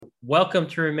Welcome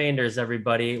to Remainders,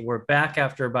 everybody. We're back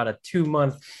after about a 2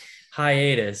 month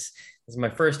hiatus. This is my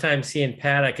first time seeing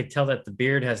Pat. I could tell that the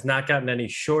beard has not gotten any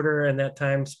shorter in that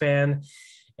time span.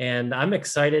 And I'm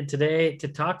excited today to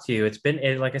talk to you.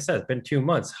 Like I said, it's been 2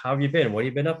 months. How have you been? What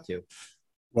have you been up to?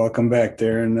 Welcome back,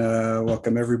 Darren.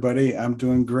 Welcome, everybody. I'm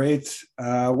doing great.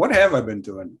 What have I been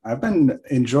doing? I've been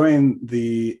enjoying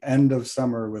the end of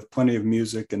summer with plenty of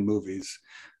music and movies,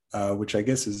 which I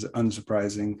guess is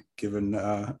unsurprising given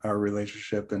our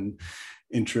relationship and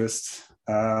interests.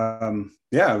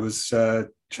 Yeah, I was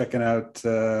checking out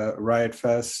Riot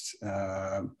Fest,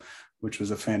 which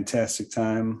was a fantastic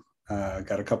time.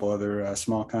 Got a couple other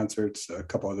small concerts, a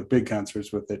couple other big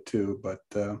concerts with it too, but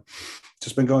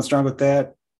just been going strong with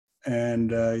that.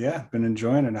 And yeah, been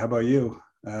enjoying it. How about you?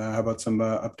 How about some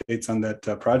updates on that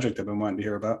project I've been wanting to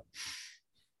hear about?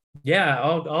 Yeah,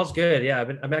 all's good. Yeah,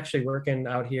 I'm actually working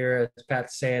out here, as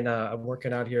Pat's saying. I'm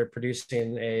working out here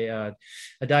producing a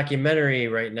documentary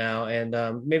right now,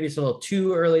 and maybe it's a little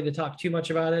too early to talk too much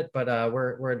about it, but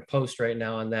we're in post right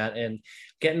now on that and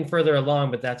getting further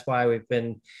along. But that's why we've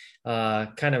been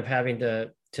kind of having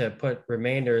to put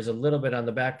Remainders a little bit on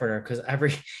the back burner because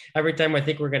every time I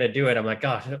think we're gonna do it, I'm like,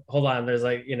 gosh, hold on. There's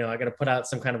like, I got to put out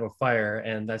some kind of a fire,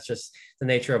 and that's just the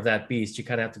nature of that beast. You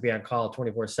kind of have to be on call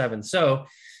 24/7. So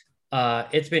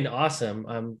it's been awesome.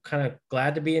 I'm kind of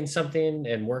glad to be in something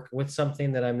and work with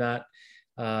something that I'm not.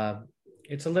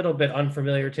 It's a little bit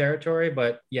unfamiliar territory,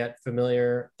 but yet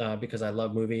familiar because I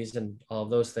love movies and all of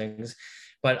those things.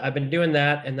 But I've been doing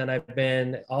that, and then I've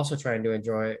been also trying to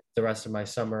enjoy the rest of my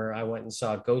summer. I went and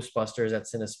saw Ghostbusters at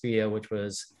Cinespia, which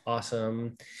was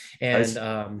awesome, and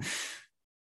Nice.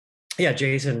 yeah,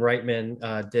 Jason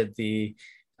Reitman did the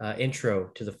intro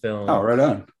to the Oh, film, right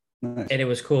on. Nice. and it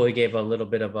was cool. He gave a little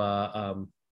bit of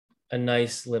a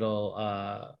nice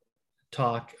little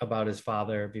talk about his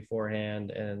father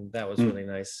beforehand, and that was Mm. really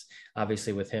nice.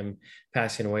 Obviously, with him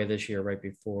passing away this year, right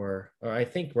before, or I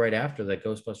think right after the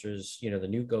Ghostbusters, the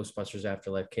new Ghostbusters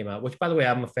Afterlife came out, which by the way,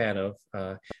 I'm a fan of.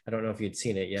 I don't know if you'd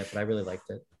seen it yet, but I really liked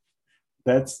it.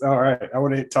 That's all right. I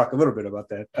want to talk a little bit about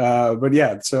that. But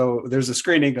yeah, so there's a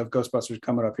screening of Ghostbusters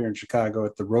coming up here in Chicago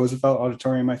at the Roosevelt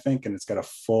Auditorium, I think, and it's got a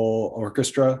full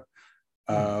orchestra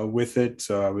with it.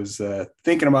 So I was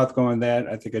thinking about going that.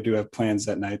 I think I do have plans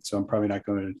that night, so I'm probably not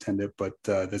going to attend it, but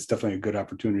that's definitely a good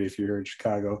opportunity if you're here in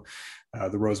Chicago.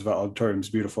 The Roosevelt Auditorium is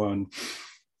beautiful, and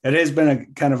it has been a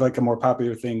kind of like a more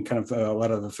popular thing, kind of a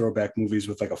lot of the throwback movies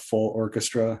with like a full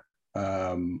orchestra.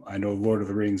 I know Lord of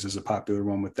the Rings is a popular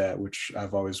one with that, which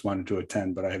I've always wanted to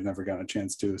attend, but I have never gotten a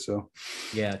chance to.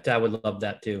 Yeah, I would love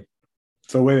that too.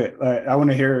 So wait, I want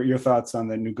to hear your thoughts on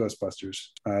the new Ghostbusters.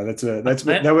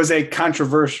 That I, was a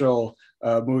controversial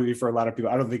movie for a lot of people.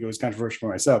 I don't think it was controversial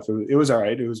for myself. It was all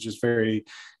right. It was just it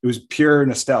was pure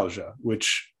nostalgia,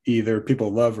 which either people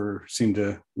love or seem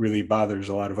to really bothers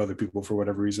a lot of other people for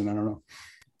whatever reason. I don't know.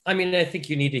 I mean, I think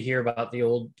you need to hear about the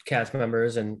old cast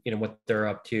members and what they're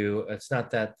up to. It's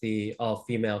not that the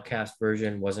all-female cast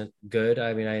version wasn't good.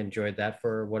 I mean, I enjoyed that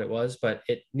for what it was, but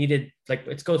it needed, like,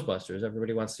 it's Ghostbusters.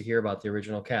 Everybody wants to hear about the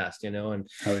original cast, and Oh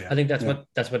I yeah, think that's yeah.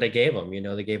 what they gave them.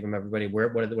 They gave them everybody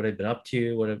what had been up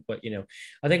to, what.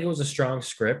 I think it was a strong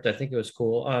script. I think it was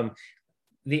cool.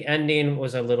 The ending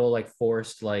was a little like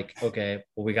forced, like, okay,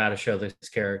 well, we got to show this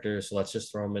character, so let's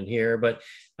just throw them in here. But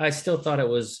I still thought it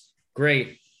was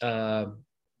great. The And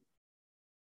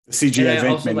CGI I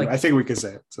also Venkman. I like, think we could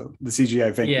say it. So the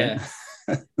CGI yeah,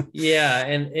 Venkman. yeah,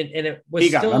 and it was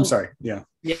Egon. I'm still, sorry. Yeah,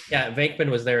 yeah, Venkman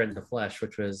was there in the flesh,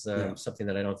 which was yeah. something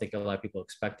that I don't think a lot of people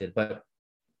expected. But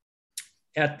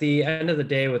at the end of the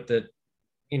day, with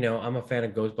I'm a fan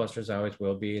of Ghostbusters. I always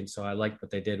will be, and so I liked what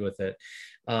they did with it.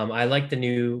 I like the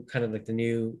new kind of like the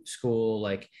new school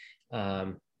like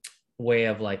um, way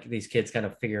of like these kids kind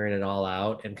of figuring it all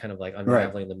out and kind of like Right.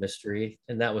 unraveling the mystery,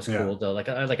 and that was Yeah. cool though. Like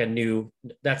I like a new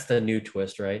that's the new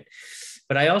twist, right?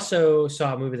 But I also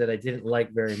saw a movie that I didn't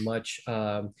like very much,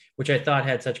 which I thought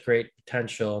had such great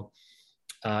potential,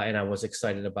 and I was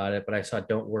excited about it. But I saw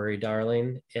Don't Worry,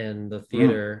 Darling in the Mm.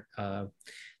 theater,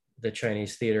 the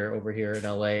Chinese theater over here in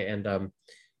LA, and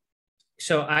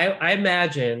so I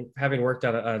imagine, having worked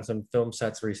on some film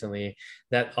sets recently,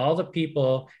 that all the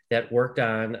people that worked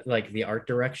on like the art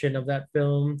direction of that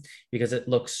film, because it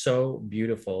looks so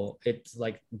beautiful, it's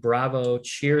like bravo,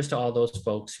 cheers to all those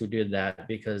folks who did that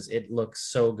because it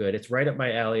looks so good. It's right up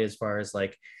my alley as far as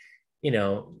like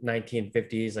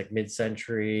 1950s, like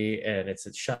mid-century, and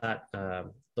it's shot,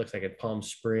 looks like in Palm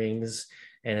Springs,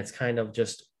 and it's kind of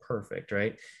just perfect,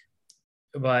 right?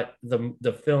 But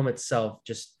the film itself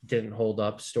just didn't hold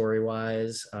up story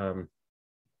wise.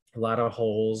 a lot of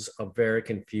holes, very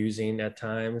confusing at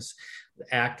times.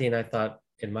 The acting, I thought,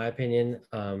 in my opinion,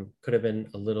 could have been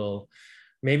a little.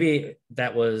 Maybe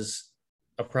that was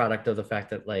a product of the fact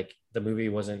that like the movie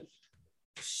wasn't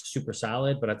super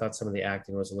solid, but I thought some of the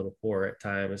acting was a little poor at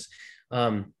times.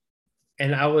 Um,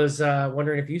 and I was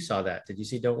wondering if you saw that. Did you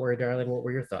see Don't Worry, Darling? What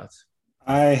were your thoughts?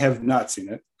 I have not seen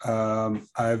it. I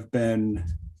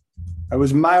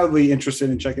was mildly interested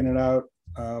in checking it out.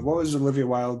 What was Olivia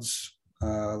Wilde's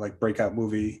like breakout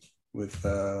movie with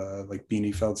like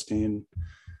Beanie Feldstein?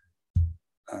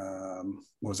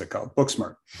 What was it called?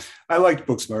 Booksmart. I liked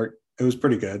Booksmart. It was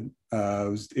pretty good.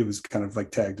 It was kind of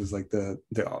like tagged as like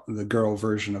the girl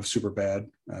version of Superbad,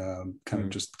 kind of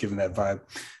just given that vibe.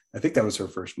 I think that was her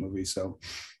first movie. So,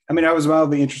 I mean, I was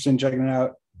mildly interested in checking it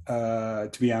out.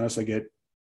 To be honest,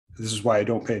 this is why I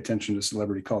don't pay attention to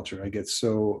celebrity culture. I get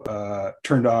so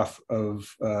turned off of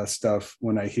stuff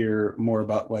when I hear more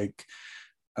about like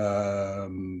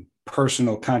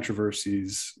personal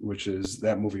controversies, which is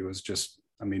that movie was just,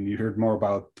 I mean, you heard more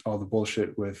about all the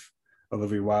bullshit with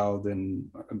Olivia Wilde and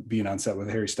being on set with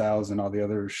Harry Styles and all the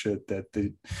other shit that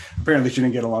apparently she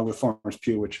didn't get along with Florence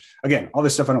Pugh, which again, all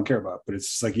this stuff I don't care about, but it's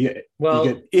just like, you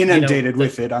get inundated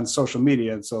with it on social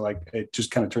media. And so like, it just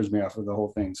kind of turns me off of the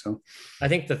whole thing. So I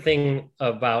think the thing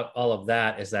about all of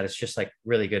that is that it's just like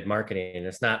really good marketing.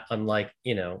 It's not unlike,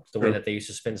 the way that they used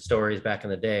to spin stories back in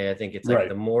the day. I think it's like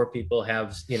the more people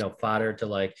have, fodder to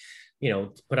like,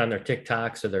 put on their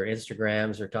TikToks or their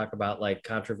Instagrams or talk about like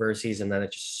controversies, and then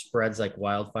it just spreads like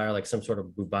wildfire, like some sort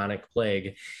of bubonic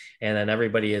plague. And then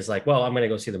everybody is like, well, I'm going to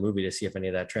go see the movie to see if any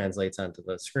of that translates onto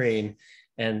the screen.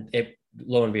 And it,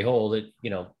 lo and behold, it,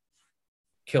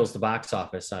 kills the box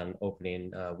office on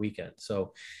opening weekend.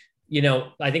 So,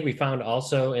 I think we found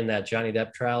also in that Johnny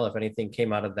Depp trial, if anything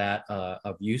came out of that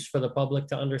of use for the public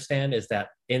to understand, is that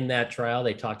in that trial,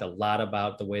 they talked a lot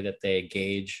about the way that they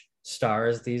gauge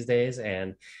stars these days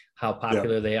and how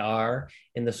popular they are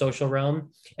in the social realm.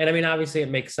 And I mean, obviously it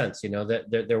makes sense,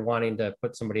 that they're wanting to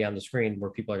put somebody on the screen where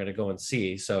people are going to go and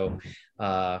see. So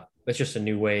it's just a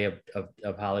new way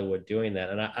of Hollywood doing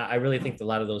that. And I really think a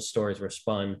lot of those stories were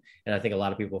spun, and I think a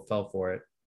lot of people fell for it.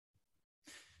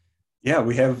 Yeah,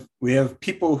 we have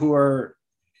people who are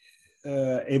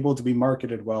able to be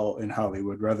marketed well in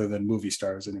Hollywood rather than movie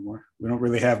stars anymore. We don't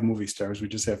really have movie stars. We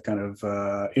just have kind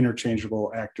of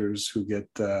interchangeable actors who get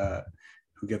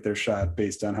their shot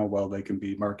based on how well they can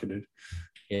be marketed.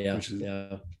 Yeah,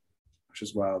 which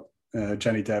is wild.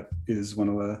 Johnny Depp is one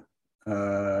of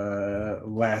the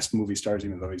last movie stars,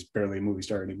 even though he's barely a movie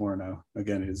star anymore now.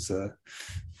 Again, his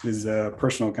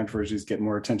personal controversies get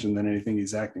more attention than anything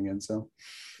he's acting in. So.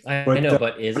 I know,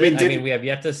 but is it? I mean, we have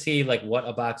yet to see like what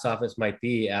a box office might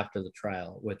be after the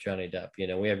trial with Johnny Depp.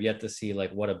 We have yet to see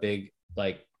like what a big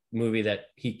like movie that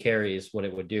he carries, what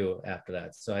it would do after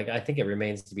that. So I think it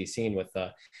remains to be seen with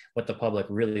what the public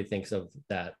really thinks of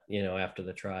that, after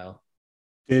the trial.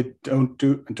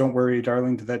 Don't Worry,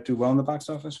 Darling, did that do well in the box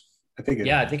office? I think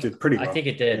it did pretty well. I think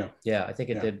it did. Yeah, I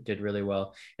think it did really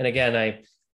well. And again,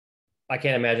 I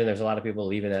can't imagine there's a lot of people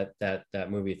leaving that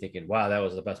movie thinking, wow, that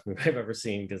was the best movie I've ever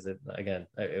seen, because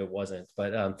it wasn't.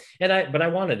 But I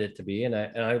wanted it to be, and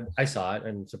I saw it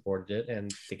and supported it and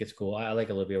think it's cool. I like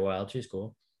Olivia Wilde. She's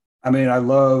cool. I mean, I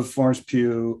love Florence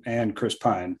Pugh and Chris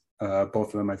Pine. Both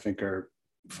of them I think are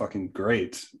fucking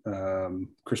great.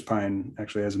 Chris Pine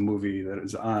actually has a movie that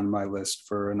is on my list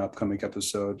for an upcoming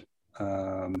episode.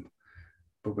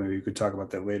 But maybe we could talk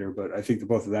about that later. But I think the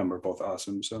both of them are both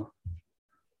awesome. So.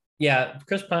 Yeah,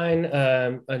 Chris Pine,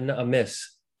 a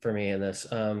miss for me in this.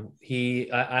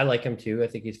 I like him too. I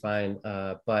think he's fine,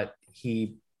 but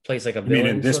he plays like a villain.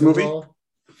 In this movie? Role.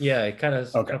 Yeah, it kind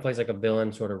of plays like a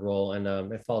villain sort of role,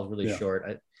 and it falls really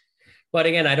short. But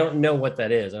again, I don't know what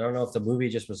that is. I don't know if the movie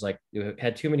just was like it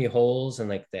had too many holes and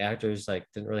like the actors like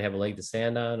didn't really have a leg to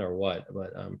stand on or what.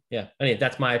 But I mean,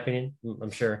 that's my opinion.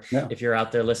 I'm sure if you're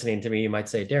out there listening to me, you might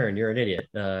say, Darren, you're an idiot.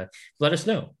 Let us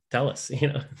know. Tell us,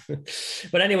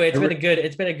 But anyway, it's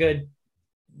been a good,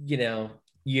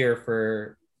 year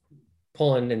for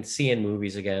pulling and seeing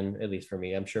movies again, at least for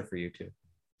me. I'm sure for you too.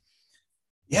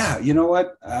 Yeah, you know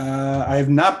what? I have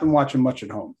not been watching much at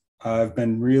home. I've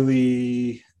been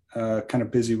really kind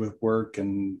of busy with work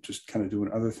and just kind of doing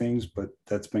other things, but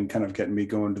that's been kind of getting me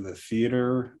going to the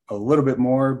theater a little bit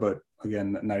more, but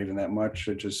again, not even that much.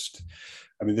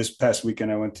 This past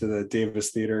weekend I went to the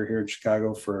Davis Theater here in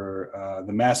Chicago for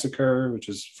The Massacre, which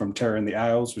is from Terror in the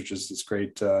Aisles, which is this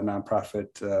great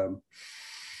nonprofit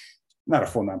not a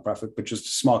full nonprofit, but just a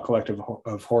small collective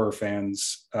of horror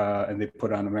fans, and they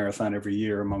put on a marathon every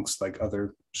year amongst like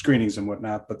other screenings and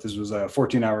whatnot. But this was a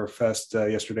 14-hour fest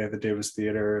yesterday at the Davis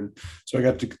Theater, and so I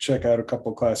got to check out a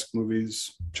couple classic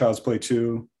movies: Child's Play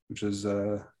 2, which is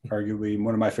arguably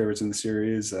one of my favorites in the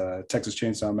series, Texas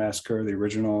Chainsaw Massacre, the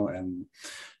original, and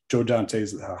Joe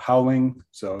Dante's Howling.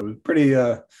 So it was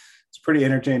it's pretty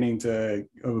entertaining to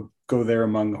go there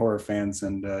among horror fans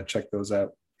and check those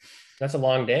out. That's a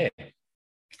long day.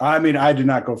 I mean, I did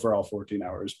not go for all 14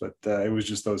 hours, but it was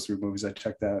just those three movies I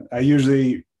checked out. I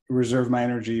usually reserve my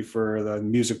energy for the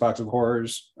Music Box of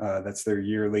Horrors. That's their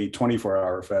yearly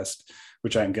 24-hour fest,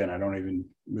 which I don't even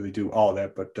really do all of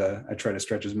that, but I try to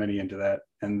stretch as many into that.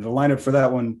 And the lineup for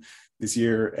that one this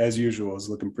year, as usual, is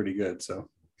looking pretty good. So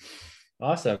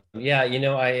awesome. Yeah,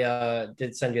 I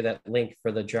did send you that link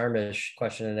for the Jarmusch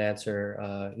question and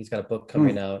answer. He's got a book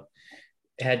coming out.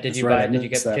 Did you get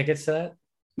the tickets to that?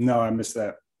 No, I missed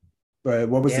that. But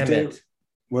what was the date?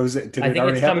 What was it? I think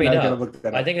it's coming up.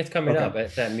 I think it's coming up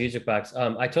at that Music Box.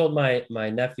 I told my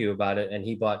nephew about it, and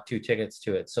he bought 2 tickets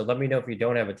to it. So let me know if you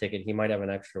don't have a ticket. He might have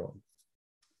an extra one.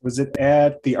 Was it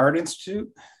at the Art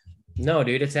Institute? No,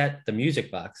 dude, it's at the Music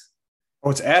Box.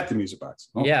 Oh, it's at the Music Box.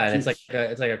 Oh, yeah, and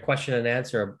it's like a question and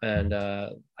answer. And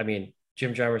I mean,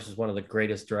 Jim Jarmusch is one of the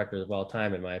greatest directors of all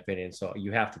time, in my opinion. So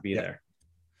you have to be there.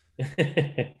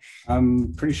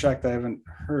 I'm pretty shocked I haven't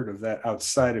heard of that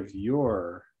outside of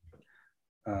your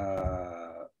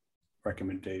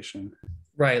recommendation.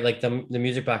 Right, like the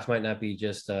Music Box might not be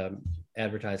just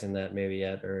advertising that maybe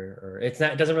yet, or it's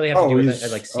not. It doesn't really have to do with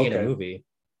it, like seeing a movie.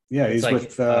 Yeah, he's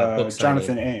like, with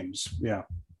Jonathan Ames. Yeah,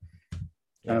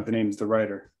 Jonathan Ames, the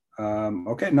writer.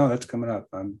 Okay, no, that's coming up.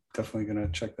 I'm definitely gonna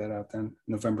check that out then,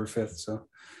 November 5th. So,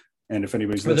 and if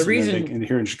anybody's listening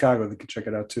here in Chicago, they can check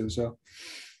it out too. So.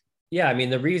 Yeah, I mean,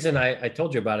 the reason I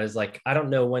told you about it is like, I don't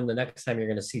know when the next time you're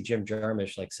going to see Jim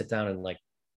Jarmusch like sit down and like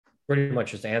pretty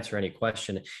much just answer any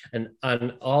question. And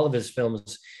on all of his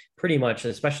films, pretty much,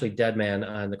 especially Dead Man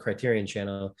on the Criterion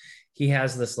Channel, he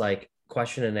has this like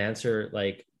question and answer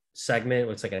like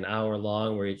segment. It's like an hour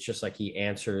long where it's just like he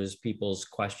answers people's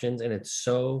questions, and it's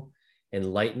so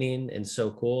enlightening and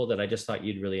so cool that I just thought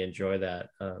you'd really enjoy that.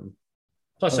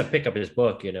 Plus, I pick up his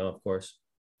book, of course.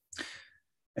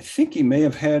 I think he may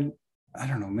have had. I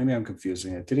don't know, maybe I'm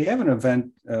confusing it. Did he have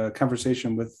an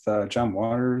conversation with John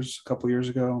Waters a couple years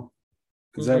ago?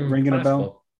 Is that ringing a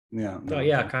bell? Yeah. No,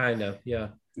 yeah, kind of. Yeah.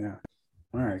 Yeah.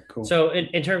 All right, cool. So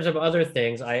in terms of other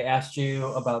things, I asked you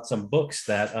about some books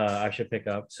that I should pick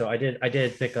up. So I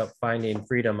did pick up Finding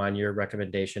Freedom on your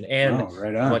recommendation, and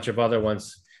a bunch of other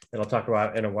ones that I'll talk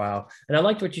about in a while. And I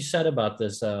liked what you said about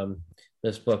this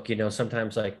this book.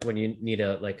 Sometimes like when you need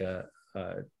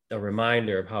a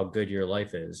reminder of how good your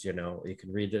life is, you can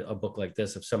read a book like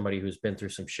this of somebody who's been through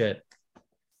some shit.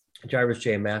 Jarvis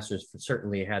J. Masters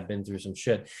certainly had been through some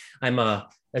shit. I'm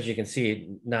as you can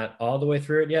see, not all the way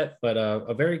through it yet, but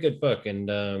a very good book.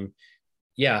 And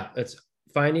it's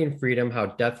Finding Freedom: How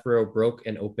Death Row Broke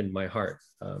and Opened My Heart.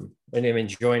 And I'm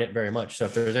enjoying it very much. So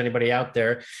if there's anybody out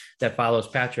there that follows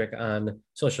Patrick on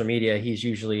social media, he's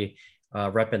usually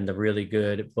repping the really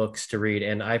good books to read.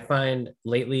 And I find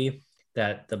lately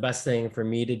that the best thing for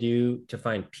me to do to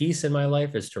find peace in my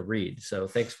life is to read. So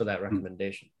thanks for that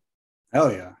recommendation.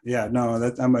 Hell yeah. Yeah,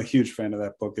 no, I'm a huge fan of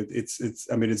that book.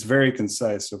 It's very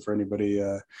concise. So for anybody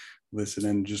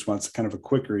listening, just wants kind of a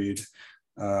quick read,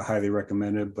 highly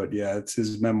recommended. But yeah, it's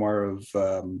his memoir of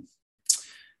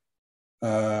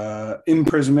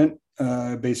imprisonment.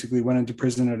 Basically went into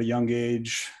prison at a young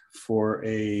age for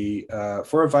a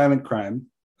violent crime.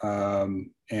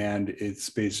 And it's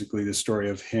basically the story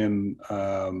of him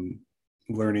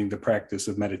learning the practice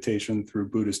of meditation through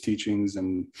Buddhist teachings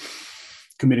and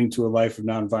committing to a life of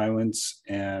nonviolence,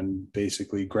 and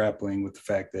basically grappling with the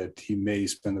fact that he may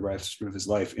spend the rest of his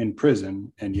life in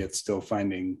prison and yet still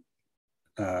finding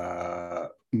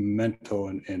mental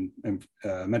and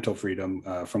mental freedom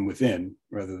from within,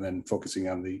 rather than focusing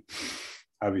on the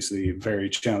obviously very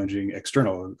challenging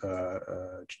external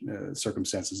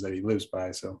circumstances that he lives by.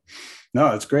 So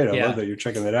no, it's great. I love that you're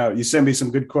checking that out. You sent me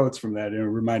some good quotes from that, and it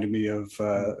reminded me of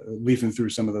leafing through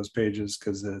some of those pages,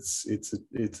 because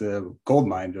it's a gold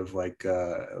mine of like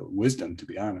wisdom, to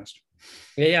be honest.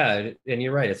 Yeah, and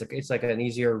you're right. It's like an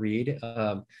easier read,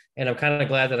 and I'm kind of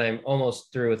glad that I'm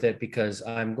almost through with it, because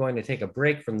I'm going to take a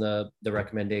break from the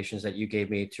recommendations that you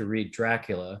gave me to read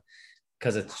Dracula,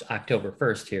 because it's October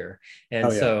 1st here.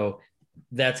 And so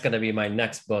that's going to be my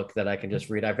next book that I can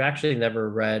just read. I've actually never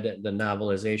read the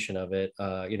novelization of it.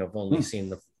 I've only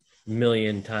seen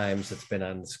million times it's been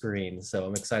on the screen. So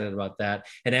I'm excited about that.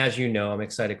 And as you know, I'm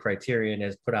excited Criterion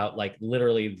has put out like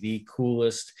literally the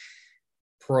coolest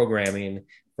programming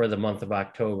for the month of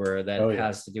October that Oh yeah.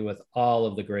 has to do with all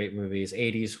of the great movies,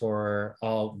 80s horror,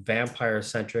 all vampire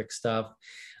centric stuff.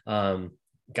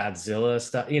 Godzilla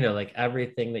stuff, like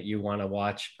everything that you want to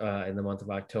watch in the month of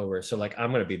October. So like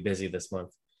I'm going to be busy this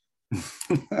month.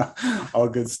 All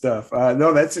good stuff.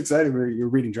 No, that's exciting. You're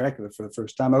reading Dracula for the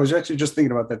first time. I was actually just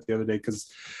thinking about that the other day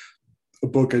because a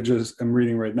book I'm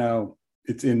reading right now.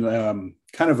 It's in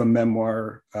kind of a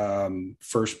memoir,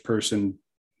 first person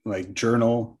like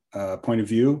journal point of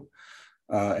view,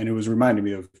 and it was reminding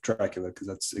me of Dracula because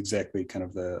that's exactly kind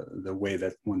of the way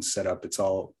that one's set up. It's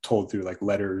all told through like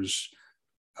letters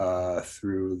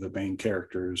through the main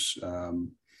characters.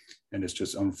 And it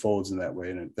just unfolds in that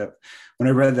way. And that when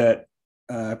I read that,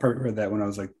 I probably read that when I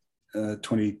was like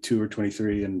 22 or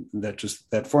 23, and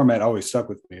that format always stuck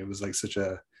with me. It was like such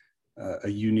a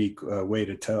unique way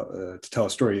to tell a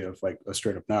story of like a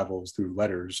straight up novel through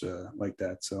letters like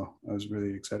that. So I was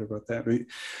really excited about that. But,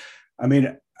 I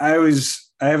mean, I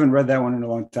haven't read that one in a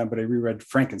long time, but I reread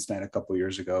Frankenstein a couple of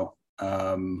years ago.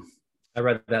 I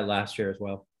read that last year as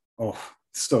well. Oh,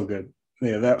 it's so good.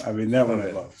 Yeah, that one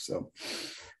I love. So.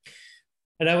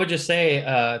 And I would just say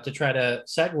to try to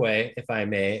segue, if I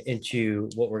may, into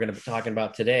what we're going to be talking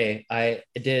about today, I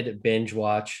did binge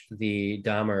watch the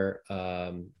Dahmer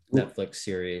Netflix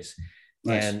series.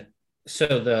 Nice. And so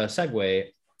the segue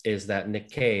is that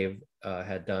Nick Cave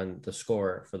had done the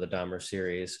score for the Dahmer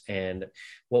series. And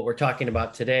what we're talking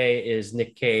about today is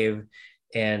Nick Cave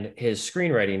and his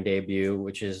screenwriting debut,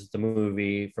 which is the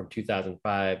movie from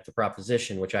 2005, The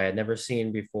Proposition, which I had never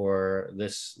seen before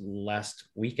this last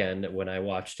weekend when I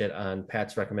watched it on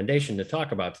Pat's recommendation to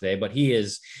talk about today. But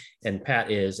Pat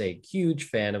is a huge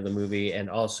fan of the movie and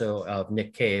also of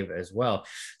Nick Cave as well.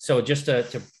 So just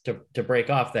to break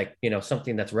off that,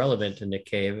 something that's relevant to Nick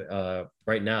Cave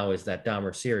right now is that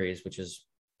Dahmer series, which is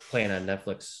playing on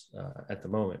Netflix at the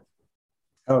moment.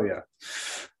 Oh yeah.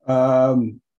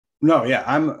 No, yeah,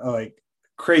 I'm like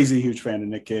crazy huge fan of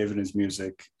Nick Cave and his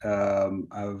music.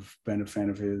 I've been a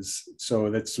fan of his, so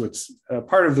that's what's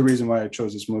part of the reason why I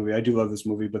chose this movie. I do love this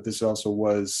movie, but this also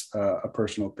was a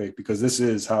personal pick because this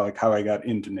is how I got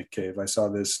into Nick Cave. I saw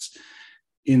this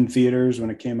in theaters when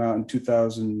it came out in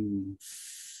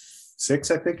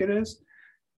 2006, I think it is,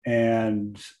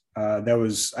 and that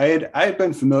was I had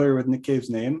been familiar with Nick Cave's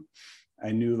name.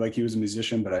 I knew like he was a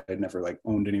musician, but I had never like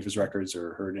owned any of his records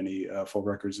or heard any full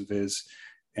records of his.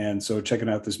 And so checking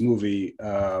out this movie,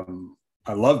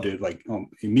 I loved it like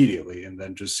immediately. And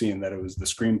then just seeing that it was the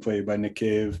screenplay by Nick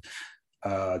Cave,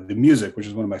 the music, which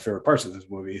is one of my favorite parts of this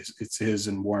movie, it's his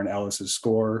and Warren Ellis's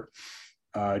score.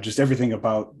 Just everything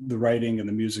about the writing and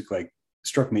the music like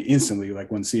struck me instantly, like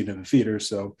when seeing it in the theater.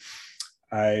 So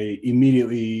I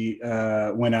immediately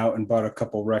went out and bought a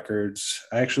couple records.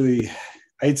 I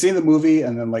had seen the movie,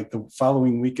 and then like the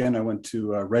following weekend, I went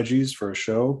to Reggie's for a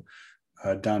show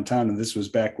downtown. And this was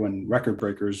back when Record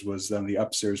Breakers was on the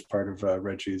upstairs part of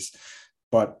Reggie's.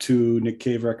 Bought 2 Nick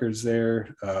Cave records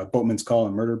there, Boatman's Call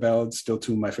and Murder Ballads, still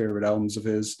 2 of my favorite albums of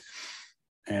his,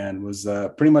 and was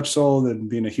pretty much sold and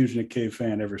being a huge Nick Cave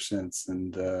fan ever since.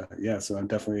 And yeah, so I'm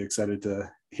definitely excited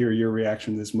to hear your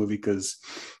reaction to this movie because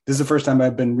this is the first time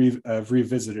I've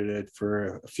revisited it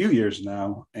for a few years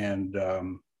now. And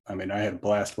I mean, I had a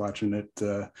blast watching it. It's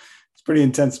a pretty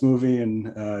intense movie,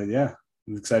 and yeah,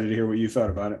 I'm excited to hear what you thought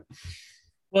about it.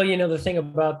 Well, the thing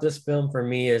about this film for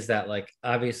me is that, like,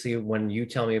 obviously, when you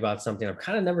tell me about something, I'm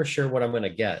kind of never sure what I'm going to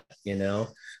get.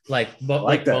 Like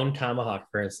Bone Tomahawk,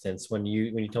 for instance. When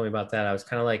you told me about that, I was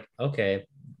kind of like, okay,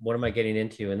 what am I getting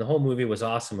into? And the whole movie was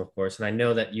awesome, of course. And I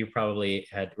know that you probably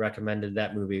had recommended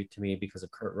that movie to me because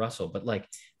of Kurt Russell, but like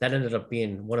that ended up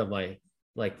being one of my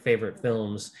like favorite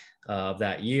films of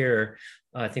that year.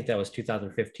 I think that was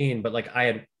 2015, but like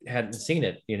I hadn't seen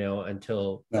it,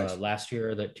 until nice. Last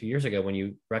year or 2 years ago when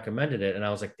you recommended it. And I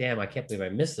was like, damn, I can't believe I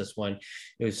missed this one.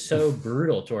 It was so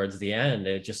brutal towards the end.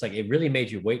 It just like, it really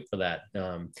made you wait for that.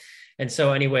 And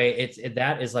so anyway,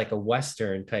 that is like a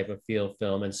Western type of feel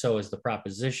film. And so is The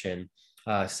Proposition,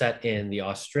 set in the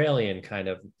Australian kind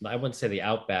of, I wouldn't say the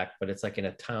outback, but it's like in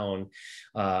a town,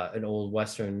 an old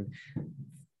Western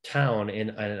town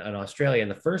in Australia. And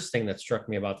the first thing that struck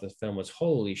me about this film was,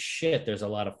 holy shit, there's a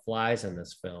lot of flies in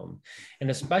this film.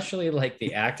 And especially like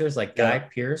the actors, like Guy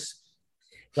Pearce,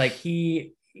 like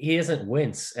he doesn't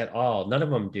wince at all. None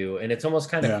of them do. And it's almost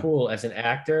kind of cool as an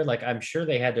actor. Like I'm sure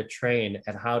they had to train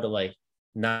at how to like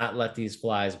not let these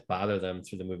flies bother them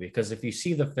through the movie. Because if you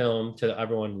see the film, to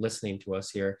everyone listening to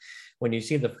us here, when you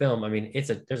see the film, I mean,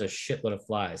 there's a shitload of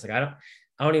flies. Like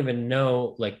I don't even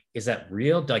know, like, is that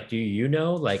real? Like, do you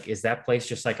know, like, is that place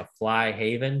just like a fly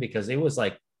haven? Because it was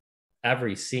like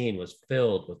every scene was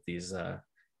filled with these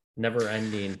never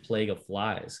ending plague of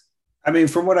flies. I mean,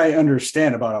 from what I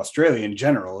understand about Australia in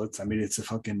general, I mean, it's a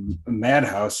fucking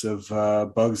madhouse of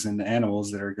bugs and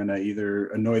animals that are going to either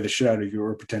annoy the shit out of you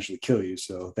or potentially kill you.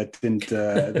 So that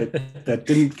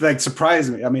didn't like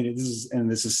surprise me. I mean,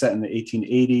 this is set in the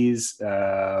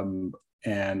 1880s.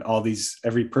 And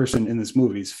every person in this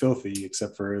movie is filthy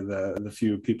except for the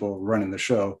few people running the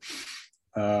show.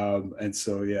 And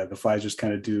so yeah, the flies just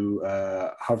kind of do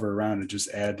hover around and just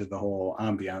add to the whole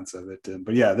ambiance of it.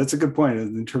 But yeah, that's a good point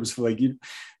in terms of like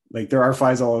there are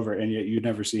flies all over, and yet you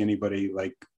never see anybody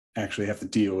like actually have to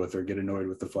deal with or get annoyed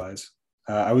with the flies.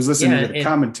 I was listening to the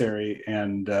commentary,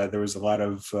 and there was a lot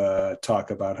of talk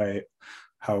about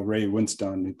how Ray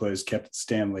Winstone, who plays Captain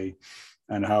Stanley,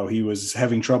 and how he was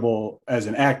having trouble as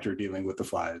an actor dealing with the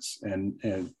flies,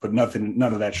 but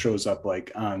none of that shows up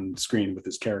like on screen with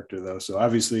his character though. So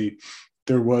obviously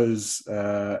there was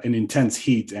an intense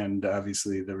heat, and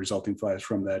obviously the resulting flies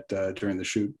from that during the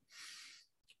shoot.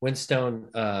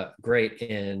 Winstone, great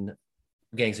in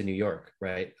Gangs of New York,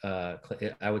 right?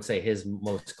 I would say his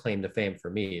most claim to fame for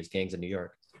me is Gangs of New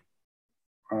York.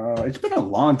 It's been a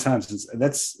long time since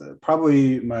that's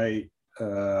probably my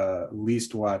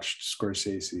least watched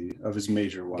Scorsese of his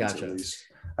major ones. Gotcha. At least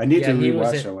I need to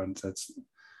rewatch that one.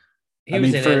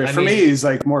 For me, he's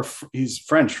like he's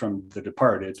French from The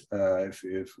Departed. If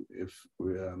you're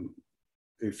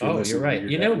right.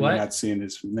 You know what? Not seeing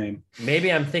his name.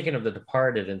 Maybe I'm thinking of The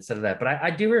Departed instead of that, but I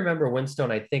do remember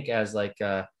Winstone. I think as like.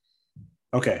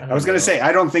 Okay, I was going to say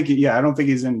I don't think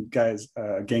he's in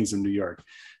Gangs of New York.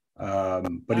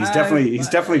 But he's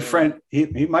definitely French.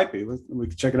 He might be. We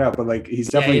can check it out. But like he's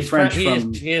definitely French.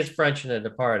 He is French in The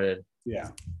Departed. Yeah,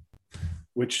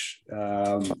 which I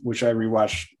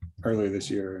rewatched earlier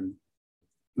this year, and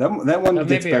that one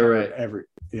gets better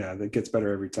that gets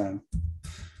better every time.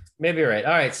 Maybe you're right.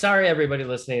 All right, sorry everybody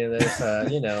listening to this.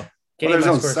 Getting my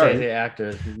Scorsese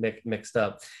actors mixed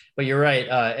up, but you're right.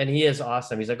 And he is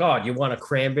awesome. He's like, oh, you want a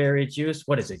cranberry juice?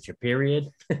 What is it? Your period?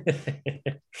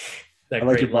 That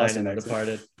great line in The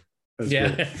Departed.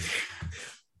 Yeah.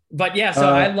 But yeah, so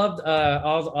I loved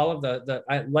all of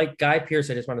I like Guy Pearce.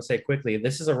 I just want to say quickly,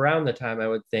 this is around the time I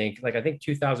would think, like I think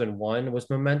 2001 was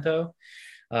Memento,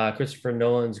 Christopher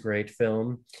Nolan's great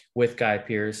film with Guy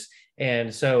Pearce.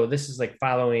 And so this is like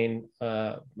following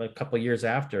a couple years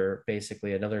after,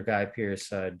 basically another Guy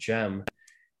Pearce gem.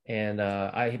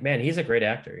 And he's a great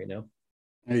actor, you know.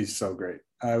 He's so great.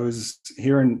 I was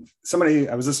listening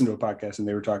to a podcast and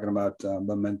they were talking about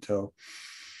Memento,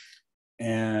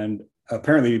 and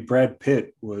apparently Brad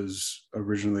Pitt was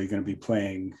originally going to be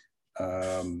playing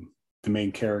the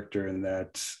main character in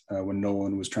that when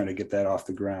Nolan was trying to get that off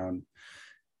the ground.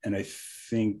 And I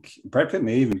think Brad Pitt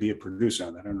may even be a producer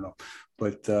on that. I don't know.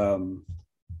 But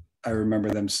I remember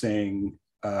them saying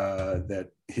that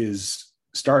his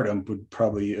stardom would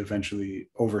probably eventually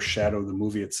overshadow the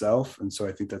movie itself. And so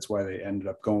I think that's why they ended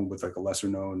up going with like a lesser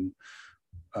known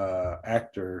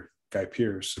actor, Guy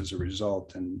Pearce, as a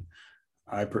result. And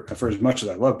for as much as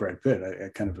I love Brad Pitt, I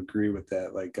kind of agree with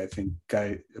that. Like, I think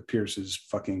Guy Pearce is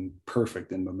fucking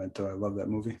perfect in Memento. I love that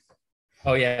movie.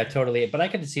 Oh yeah, totally. But I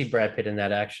could see Brad Pitt in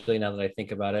that, actually, now that I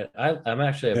think about it. I'm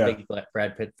actually a big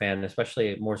Brad Pitt fan,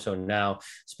 especially more so now.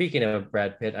 Speaking of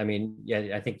Brad Pitt, I mean,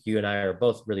 yeah, I think you and I are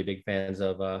both really big fans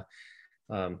of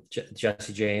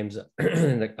Jesse James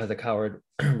and the coward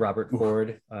Robert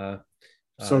Ford.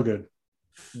 So good.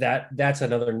 That's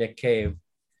another Nick Cave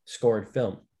scored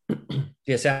film.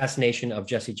 The Assassination of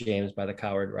Jesse James by the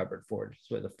coward Robert Ford.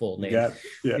 That's the full name. Yeah.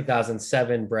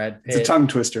 2007, Brad Pitt. It's a tongue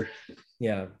twister.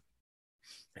 Yeah.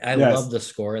 I love the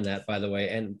score in that, by the way,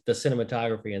 and the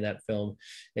cinematography in that film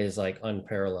is like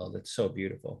unparalleled. It's so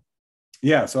beautiful.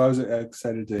 Yeah, so I was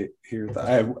excited to hear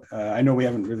that. I know we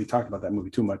haven't really talked about that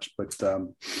movie too much, but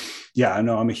yeah, I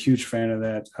know I'm a huge fan of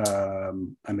that.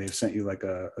 I may have sent you like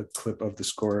a clip of the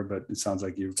score, but it sounds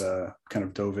like you've kind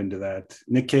of dove into that.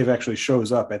 Nick Cave actually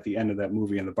shows up at the end of that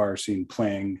movie in the bar scene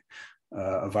playing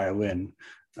a violin,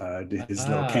 his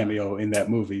little cameo in that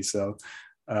movie. So,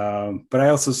 but I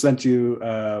also sent you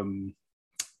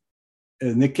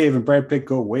Nick Cave and Brad Pitt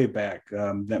go way back.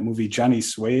 That movie Johnny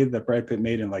Suede that Brad Pitt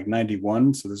made in like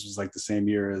 91. So this was like the same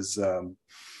year as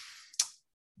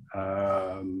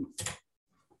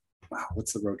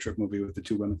what's the road trip movie with the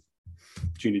two women?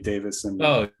 Jeannie Davis and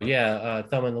Thelma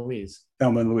and Louise.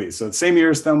 Thelma and Louise. So the same year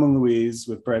as Thelma and Louise,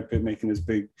 with Brad Pitt making his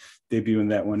big debut in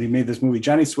that one. He made this movie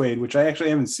Johnny Suede, which I actually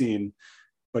haven't seen,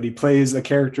 but he plays a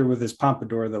character with his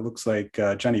pompadour that looks like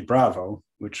Johnny Bravo,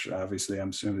 which obviously I'm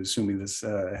assuming this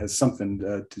has something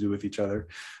to do with each other.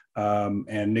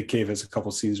 And Nick Cave has a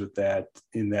couple scenes with that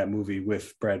in that movie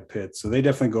with Brad Pitt. So they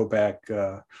definitely go back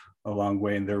a long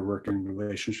way in their working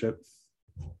relationship.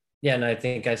 Yeah, and I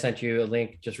think I sent you a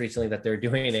link just recently that they're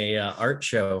doing a art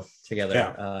show together,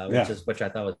 Yeah, yeah. which I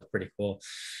thought was pretty cool.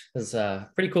 It's a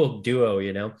pretty cool duo,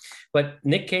 you know. But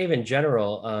Nick Cave in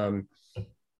general,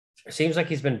 seems like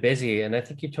he's been busy, and I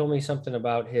think you told me something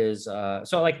about his.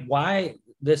 So, like, why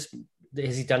this?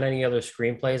 Has he done any other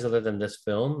screenplays other than this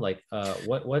film? Like,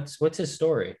 what's his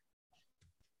story?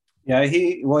 Yeah,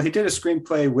 he did a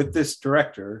screenplay with this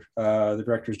director. The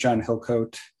director is John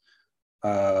Hillcoat.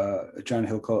 John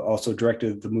Hillcoat also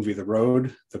directed the movie The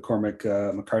Road, the Cormac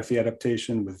McCarthy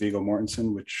adaptation with Viggo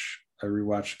Mortensen, which I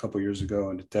rewatched a couple years ago,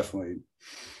 and it definitely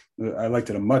I liked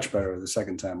it much better the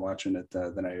second time watching it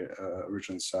than I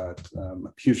originally saw it. I'm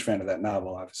a huge fan of that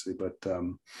novel, obviously, but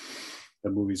the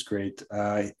movie's great.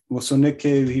 Well, so Nick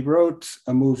Cave, he wrote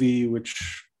a movie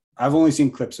which I've only seen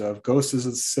clips of, Ghosts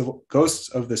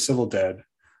of the Civil Dead.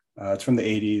 It's from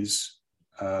the 80s,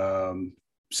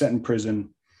 set in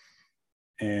prison.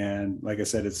 And like I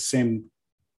said, it's the same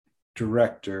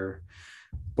director,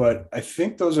 but I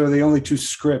think those are the only two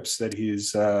scripts that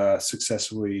he's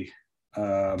successfully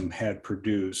had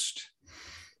produced.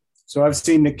 So I've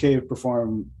seen Nick Cave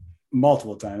perform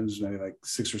multiple times, maybe like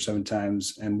 6 or 7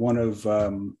 times. And one of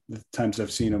the times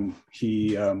I've seen him,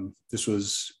 this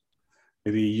was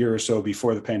maybe a year or so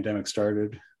before the pandemic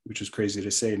started, which is crazy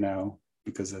to say now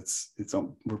because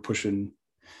we're pushing.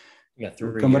 Yeah,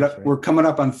 We're coming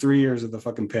up on 3 years of the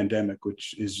fucking pandemic,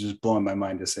 which is just blowing my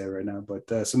mind to say right now.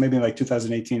 But so maybe like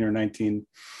 2018 or 19,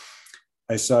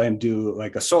 I saw him do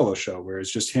like a solo show where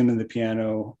it's just him and the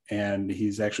piano, and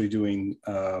he's actually doing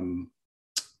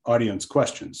audience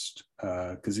questions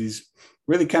because he's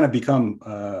really kind of become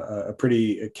a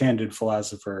pretty candid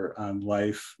philosopher on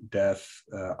life, death,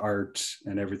 art,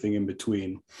 and everything in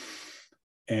between.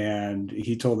 And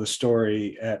he told a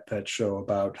story at that show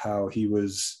about how he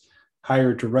was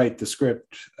hired to write the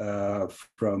script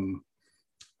from,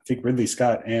 I think, Ridley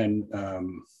Scott and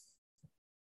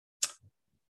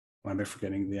why am I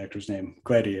forgetting the actor's name?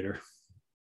 Gladiator.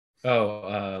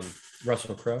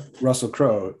 Russell Crowe. Russell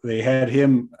Crowe. They had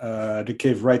him, Nick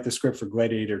Cave, write the script for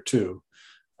Gladiator 2.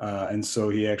 And so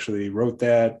he actually wrote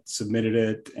that, submitted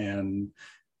it, and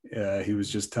he was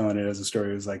just telling it as a story.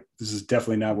 It was like, this is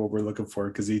definitely not what we're looking for,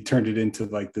 because he turned it into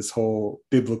like this whole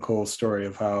biblical story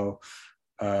of how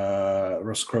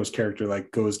Russell Crowe's character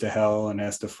like goes to hell and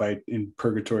has to fight in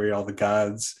purgatory all the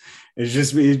gods.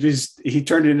 He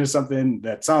turned it into something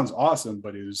that sounds awesome,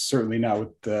 but it was certainly not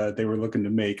what they were looking to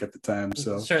make at the time.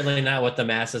 So certainly not what the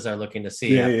masses are looking to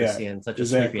see after seeing such a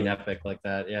sweeping epic like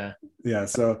that. Yeah.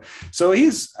 So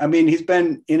he's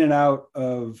been in and out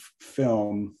of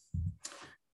film.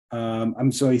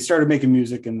 So he started making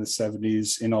music in the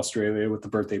 70s in Australia with The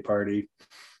Birthday Party.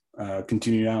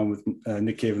 Continued on with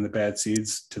Nick Cave and the Bad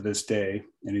Seeds to this day,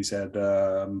 and he's had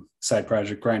side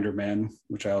project Grinder Man,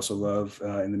 which I also love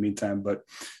in the meantime. But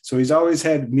so he's always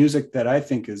had music that I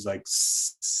think is like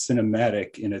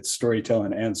cinematic in its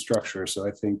storytelling and structure. So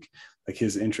I think like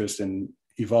his interest and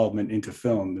evolvement into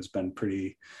film has been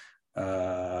pretty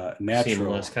natural.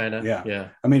 Seamless, kind of. Yeah.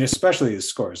 I mean, especially his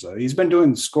scores though. He's been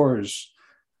doing scores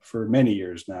for many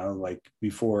years now, like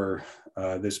before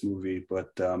this movie, but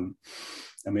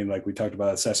I mean, like we talked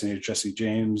about Assassinated Jesse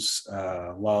James,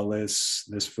 Lawless,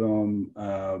 this film,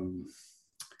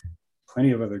 plenty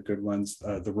of other good ones.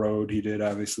 The Road he did,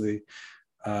 obviously.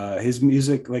 His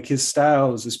music, like his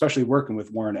styles, especially working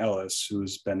with Warren Ellis,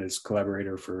 who's been his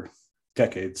collaborator for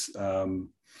decades.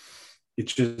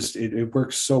 It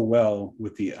works so well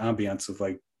with the ambience of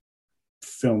like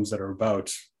films that are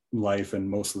about life and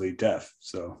mostly death.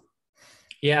 So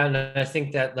yeah, and I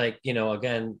think that, like, you know,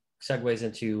 again, segues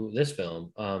into this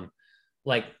film,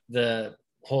 like the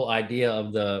whole idea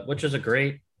of which is a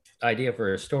great idea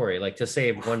for a story, like to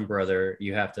save one brother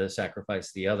you have to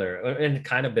sacrifice the other, and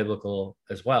kind of biblical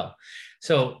as well.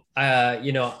 So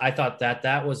you know, I thought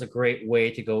that was a great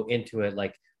way to go into it.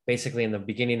 Like basically in the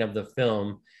beginning of the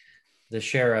film, the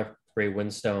sheriff Ray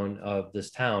Winstone of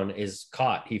this town is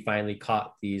caught. He finally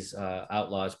caught these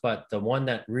outlaws, but the one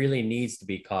that really needs to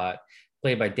be caught,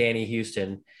 played by Danny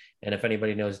Huston. And if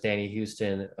anybody knows Danny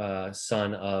Huston,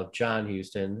 son of John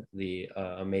Huston, the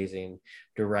amazing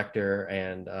director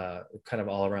and kind of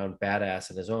all around badass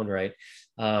in his own right,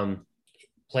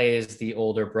 plays the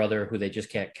older brother who they just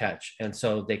can't catch. And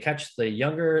so they catch the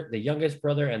youngest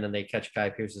brother, and then they catch Guy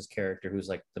Pearce's character, who's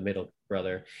like the middle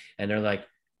brother. And they're like,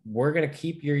 we're going to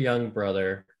keep your young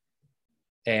brother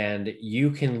and you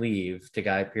can leave to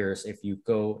Guy Pearce if you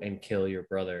go and kill your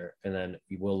brother, and then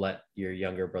we will let your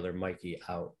younger brother Mikey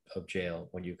out of jail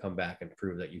when you come back and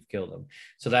prove that you've killed him.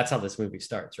 So that's how this movie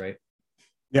starts, right?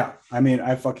 Yeah, I mean,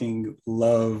 I fucking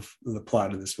love the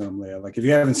plot of this film, Leah. Like, if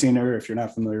you haven't seen her, if you're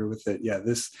not familiar with it, yeah,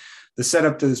 the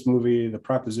setup to this movie, the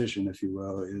proposition, if you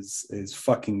will, is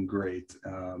fucking great.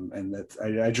 And that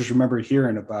I just remember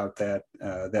hearing about that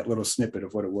little snippet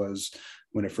of what it was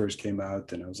when it first came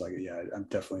out, and I was like, yeah, I'm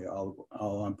definitely all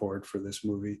on board for this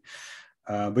movie.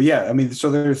 But yeah, I mean, so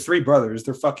there are three brothers.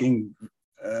 They're fucking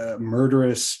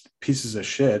murderous pieces of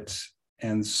shit,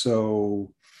 and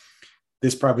so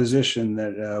this proposition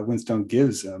that Winstone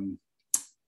gives them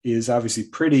is obviously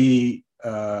pretty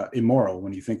immoral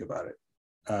when you think about it.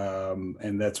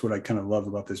 And that's what I kind of love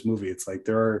about this movie. It's like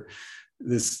it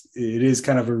is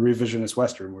kind of a revisionist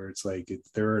Western where it's like,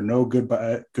 there are no good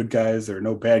guys, there are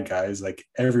no bad guys, like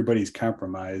everybody's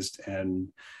compromised. And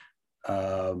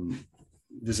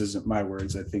this isn't my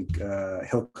words. I think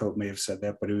Hillcoat may have said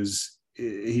that, but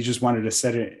he just wanted to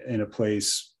set it in a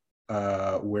place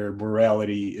where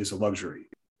morality is a luxury.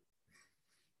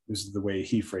 This is the way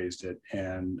he phrased it,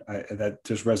 and that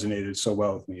just resonated so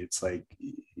well with me. It's like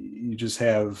you just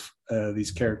have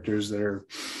these characters that are,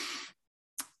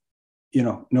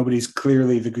 nobody's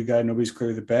clearly the good guy, nobody's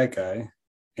clearly the bad guy,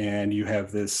 and you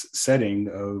have this setting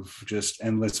of just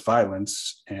endless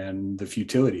violence, and the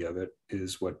futility of it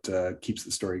is what keeps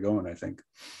the story going, I think.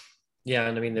 Yeah,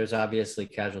 and I mean, there's obviously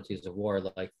casualties of war,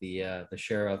 like the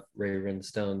sheriff Ray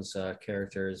Winstone's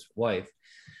character's wife,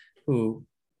 who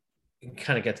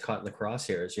kind of gets caught in the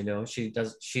crosshairs.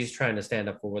 She's trying to stand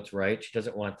up for what's right. She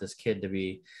doesn't want this kid to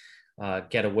be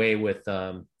get away with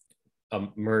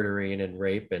murdering and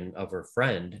rape and of her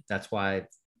friend. That's why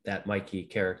that Mikey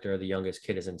character, the youngest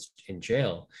kid, is in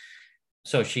jail.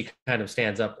 So she kind of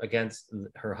stands up against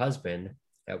her husband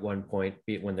at one point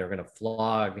when they're going to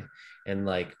flog and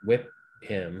like whip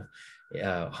him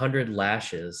 100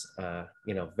 lashes,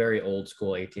 very old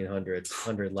school 1800s,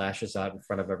 100 lashes out in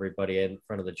front of everybody in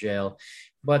front of the jail.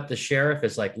 But the sheriff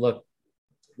is like, look,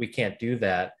 we can't do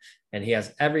that. And he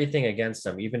has everything against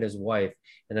him, even his wife.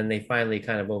 And then they finally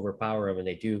kind of overpower him and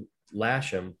they do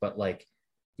lash him. But like,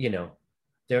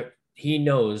 he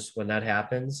knows when that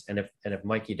happens. And if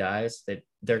Mikey dies, that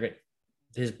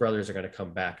his brothers are going to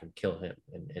come back and kill him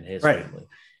and his right. family.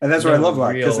 And that's what I love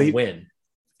about it, because win.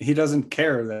 He doesn't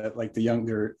care that like the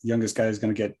youngest guy is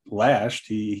going to get lashed.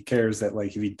 He cares that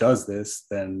like if he does this,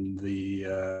 then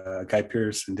the Guy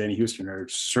Pearce and Danny Houston are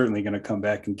certainly going to come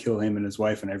back and kill him and his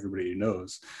wife and everybody he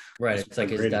knows. Right. It's like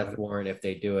his death warrant if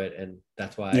they do it, and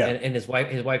that's why. Yeah. And his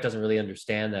wife doesn't really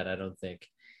understand that, I don't think.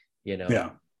 Yeah.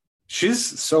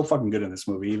 She's so fucking good in this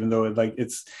movie, even though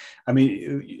it's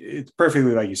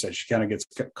perfectly like you said. She kind of gets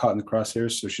caught in the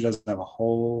crosshairs, so she doesn't have a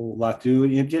whole lot to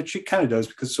do. And yet she kind of does,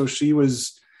 because she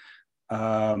was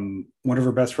one of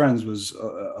her best friends was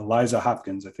Eliza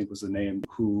Hopkins, I think was the name,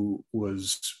 who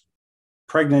was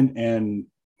pregnant and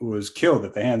was killed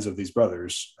at the hands of these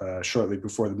brothers shortly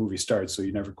before the movie starts. So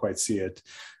you never quite see it.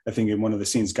 I think in one of the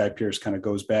scenes, Guy Pearce kind of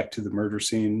goes back to the murder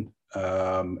scene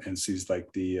and sees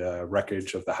like the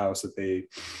wreckage of the house that they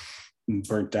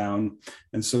burnt down.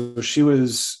 And so she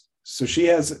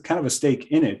has kind of a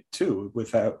stake in it too,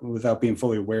 without being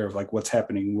fully aware of like what's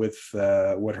happening with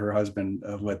what her husband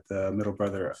let the middle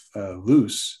brother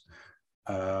loose.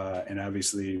 And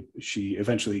obviously she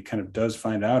eventually kind of does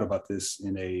find out about this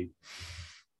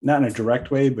not in a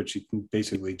direct way, but she can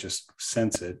basically just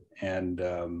sense it. And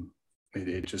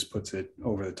it just puts it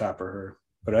over the top of her.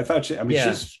 But I thought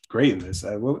she's great in this.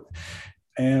 What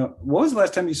was the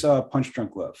last time you saw Punch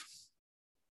Drunk Love?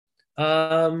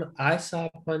 I saw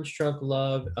Punch Drunk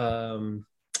Love. You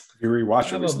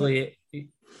rewatched it recently?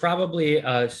 Probably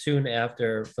soon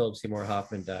after Philip Seymour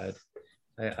Hoffman died.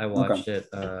 I watched it.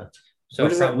 So where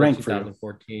does that rank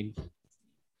 2014. For you?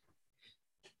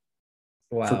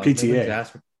 Wow. For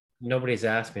PTA. Nobody's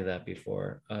asked me that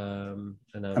before.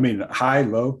 High,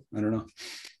 low, I don't know.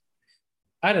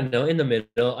 I don't know, in the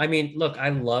middle. I mean, look, I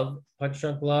love Punch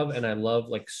Drunk Love, and I love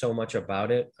like so much about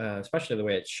it, especially the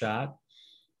way it's shot.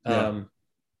 Yeah.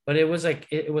 But it was like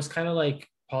it was kind of like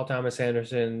Paul Thomas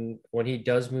Anderson when he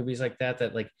does movies like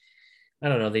that like, I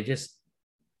don't know, they just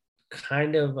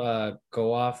kind of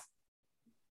go off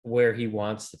where he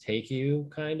wants to take you,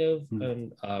 kind of.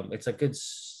 And it's a good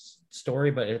story,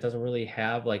 but it doesn't really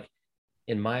have, like,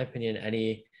 in my opinion,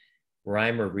 any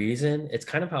rhyme or reason. It's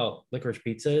kind of how Licorice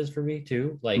Pizza is for me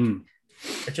too. Like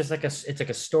it's just like it's like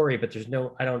a story, but there's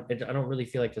no, I don't really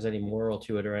feel like there's any moral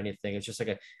to it or anything. It's just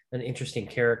like an interesting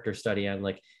character study on,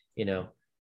 like,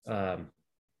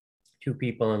 two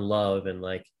people in love, and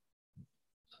like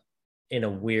in a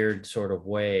weird sort of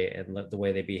way, and the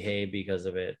way they behave because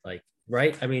of it. Like,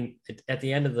 right? I mean, at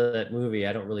the end of that movie,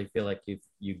 I don't really feel like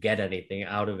you get anything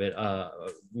out of it.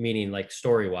 Meaning like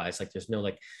story wise, like there's no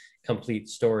like complete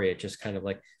story. It just kind of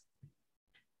like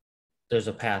there's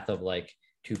a path of like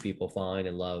two people falling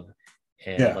in love,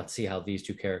 and Yeah, let's see how these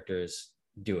two characters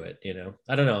do it.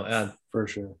 I don't know. for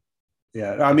sure.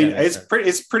 Yeah, I If mean that makes sense.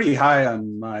 it's pretty high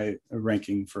on my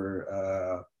ranking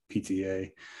for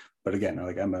PTA, but again,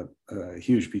 like I'm a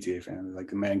huge PTA fan. Like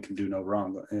the man can do no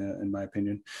wrong, in my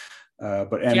opinion.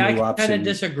 But Yeah, Emily I kind of Watson.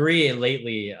 disagree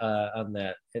lately on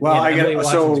that. Well, And I Emily get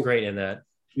Watson's so great in that.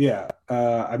 yeah.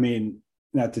 I mean,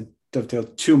 not to dovetail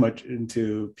too much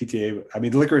into PTA. I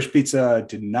mean, Licorice Pizza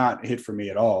did not hit for me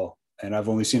at all, and I've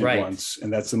only seen it Right. once,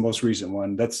 and that's the most recent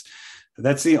one.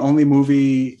 That's the only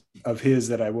movie of his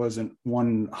that I wasn't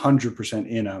 100%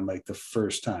 in on like the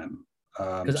first time.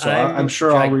 Because So I'm I'm a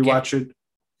sure I'll gigantic. rewatch it.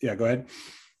 Yeah, go ahead.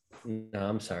 No,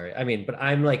 I'm sorry. I mean, but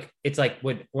I'm like, it's like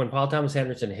when Paul Thomas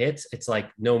Anderson hits, it's like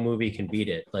no movie can beat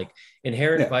it. Like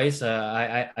Inherent Yeah, Vice,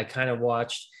 I kind of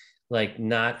watched like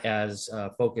not as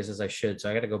focused as I should,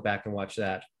 so I got to go back and watch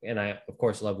that. And I of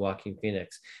course love Joaquin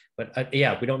Phoenix, but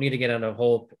yeah, we don't need to get on a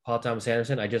whole Paul Thomas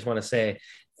Anderson. I just want to say,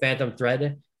 Phantom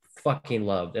Thread, fucking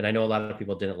loved, and I know a lot of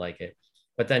people didn't like it.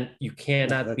 But then you no,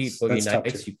 cannot beat Boogie that's top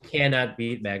tier. Nights. You cannot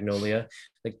beat Magnolia.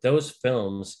 Like those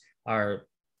films are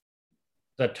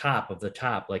the top of the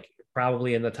top, like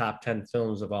probably in the top 10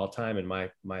 films of all time, in my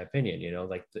opinion.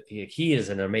 Like he is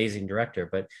an amazing director,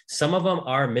 but some of them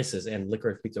are misses, and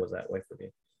Licorice Pizza was that way for me.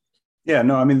 Yeah,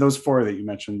 no, I mean those four that you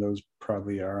mentioned, those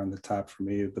probably are on the top for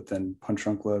me. But then Punch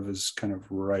Drunk Love is kind of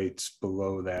right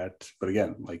below that. But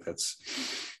again, like it's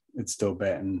still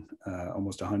batting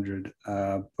almost 100.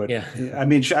 But Yeah. I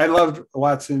mean, I loved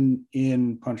Watson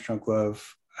in Punch Drunk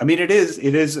Love. I mean, it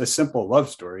is a simple love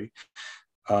story.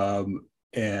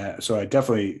 And so I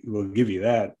definitely will give you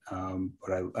that.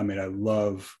 But I mean, I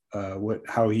love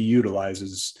how he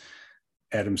utilizes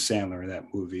Adam Sandler in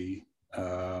that movie.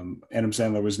 Adam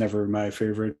Sandler was never my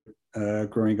favorite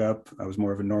growing up. I was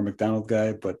more of a Norm Macdonald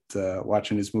guy, but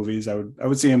watching his movies, I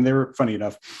would see him. They were funny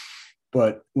enough.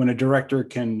 But when a director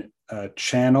can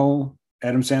channel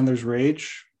Adam Sandler's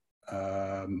rage,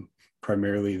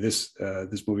 primarily this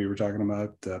movie we're talking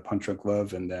about, Punch Drunk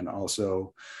Love, and then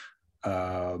also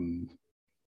um,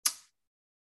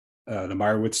 the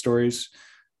Meyerowitz stories,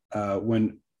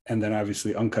 and then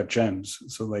obviously Uncut Gems.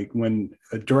 So like when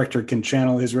a director can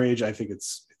channel his rage, I think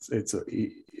it's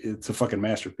a fucking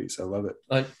masterpiece. I love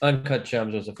it. Uncut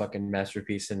Gems was a fucking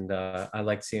masterpiece, and I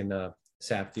liked seeing the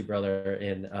Safdie brother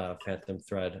in Phantom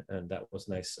Thread, and that was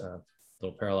nice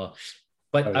little parallel. Oh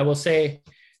But I yeah. will say,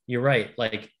 you're right.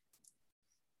 Like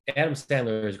Adam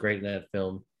Sandler is great in that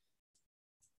film,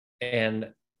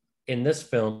 and in this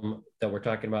film that we're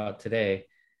talking about today,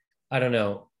 I don't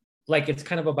know. Like it's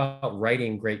kind of about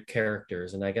writing great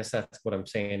characters, and I guess that's what I'm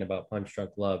saying about Punch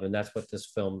Drunk Love, and that's what this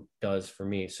film does for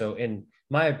me. So, in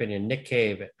my opinion, Nick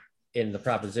Cave in The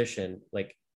Proposition,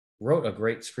 like wrote a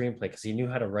great screenplay because he knew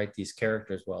how to write these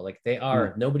characters well. Like they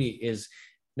are Mm.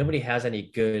 nobody has any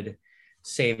good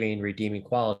saving redeeming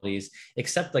qualities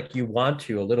except like you want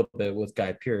to a little bit with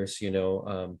Guy Pearce. I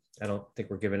don't think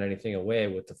we're giving anything away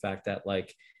with the fact that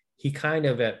like he kind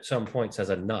of at some point says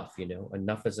enough,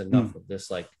 enough is enough Mm. of this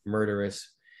like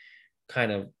murderous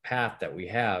kind of path that we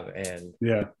have. And,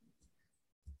 Yeah.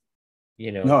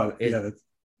 No, yeah, it,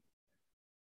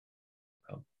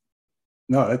 oh,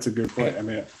 no, that's a good point. I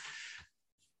mean,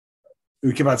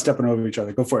 we keep on stepping over each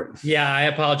other. Go for it. yeah, I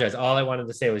apologize. All I wanted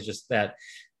to say was just that,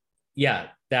 yeah,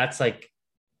 that's like,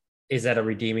 is that a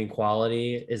redeeming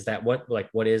quality? Is that what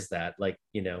is that? Like,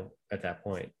 at that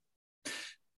point.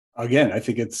 Again, I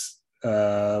think it's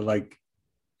like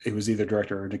it was either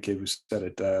director or Nick Cave who said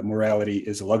it. Morality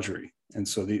is a luxury, and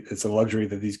so it's a luxury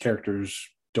that these characters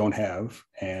don't have,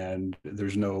 and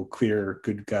there's no clear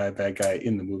good guy, bad guy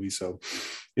in the movie. So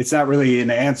it's not really an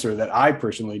answer that I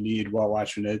personally need while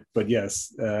watching it. But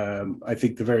yes, I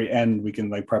think the very end we can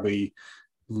like probably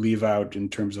leave out in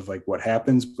terms of like what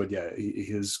happens. But yeah,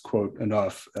 his quote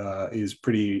enough is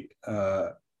pretty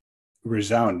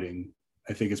resounding.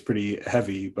 I think it's pretty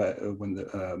heavy, but when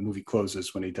the movie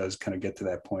closes, when he does kind of get to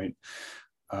that point,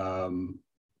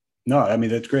 no, I mean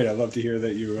that's great. I love to hear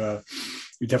that you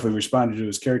definitely responded to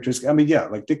his characters. I mean, yeah,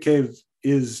 like Nick Cave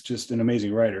is just an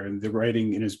amazing writer, and the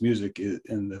writing in his music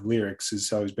and the lyrics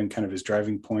has always been kind of his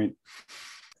driving point.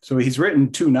 So he's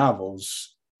written two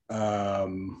novels.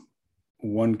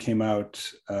 One came out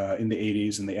in the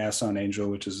 80s, in The Ass on Angel,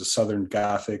 which is a Southern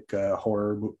Gothic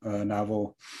horror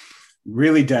novel.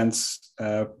 really dense.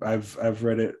 I've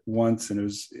read it once,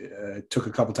 and it took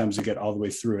a couple times to get all the way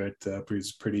through it.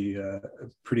 It's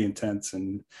pretty intense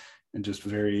and just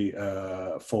very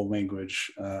full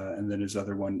language. And then his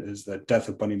other one is The Death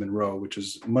of Bunny Monroe, which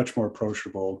is much more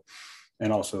approachable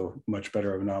and also much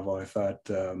better of a novel, I thought.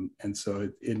 And so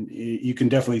you can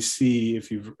definitely see,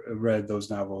 if you've read those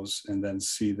novels and then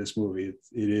see this movie,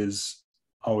 it is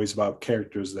always about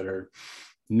characters that are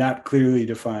not clearly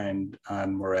defined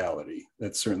on morality.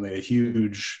 That's certainly a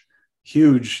huge,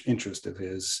 huge interest of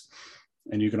his.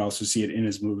 And you can also see it in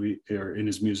his movie or in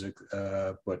his music,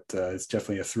 but it's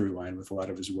definitely a through line with a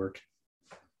lot of his work.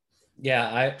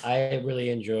 Yeah, I really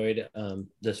enjoyed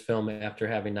this film after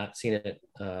having not seen it.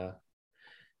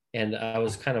 And I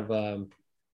was kind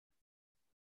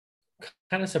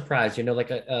of surprised,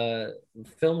 like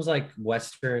films like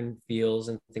Western feels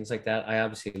and things like that. I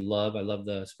obviously love. I love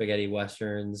the spaghetti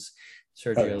westerns,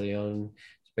 Sergio Leone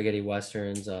spaghetti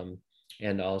westerns,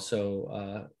 and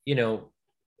also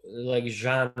like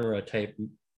genre type,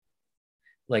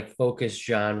 like focus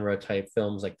genre type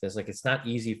films like this. Like it's not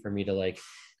easy for me to like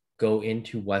go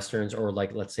into westerns or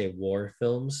like let's say war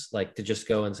films, like to just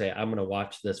go and say I'm gonna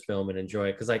watch this film and enjoy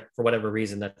it, because like for whatever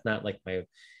reason that's not like my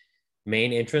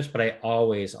main interest, but I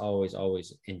always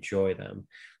enjoy them.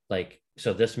 Like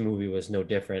so this movie was no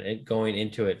different, going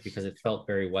into it, because it felt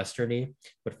very westerny,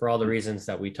 but for all the reasons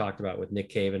that we talked about with Nick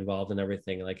Cave involved and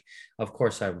everything, like of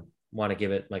course I want to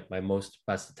give it like my most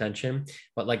best attention,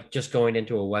 but like just going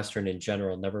into a western in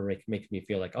general never make me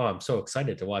feel like, oh, I'm so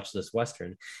excited to watch this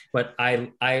western. But I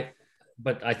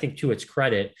think to its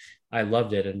credit, I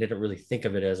loved it and didn't really think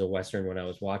of it as a western when I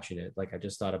was watching it. Like I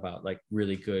just thought about like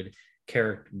really good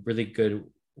character, really good,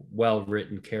 well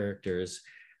written characters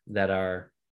that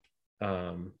are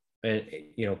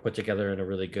put together in a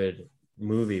really good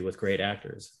movie with great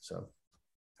actors. So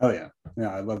oh yeah,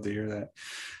 I'd love to hear that.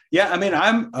 Yeah, I mean,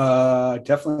 I'm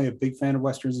definitely a big fan of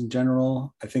westerns in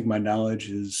general. I think my knowledge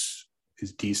is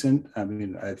decent. I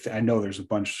mean, I know there's a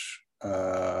bunch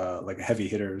like heavy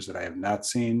hitters that I have not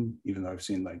seen, even though I've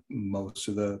seen like most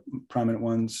of the prominent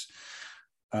ones.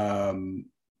 And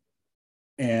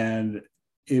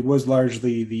it was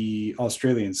largely the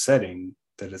Australian setting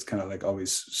that has kind of like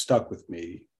always stuck with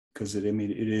me, because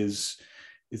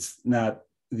it's not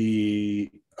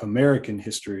the American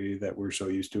history that we're so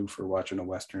used to for watching a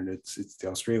Western. It's the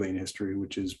Australian history,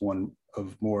 which is one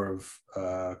of more of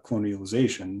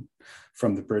colonialization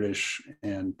from the British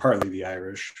and partly the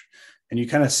Irish. And you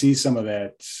kind of see some of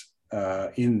that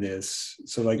in this.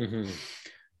 So like,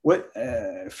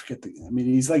 I forget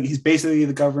he's basically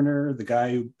the governor, the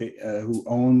guy who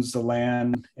owns the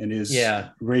land and is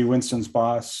Ray Winston's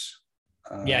boss.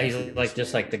 He's like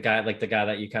just like the guy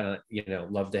that you kind of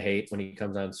love to hate when he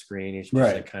comes on screen. He's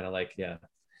just like kind of like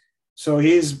So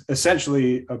he's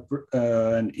essentially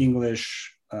an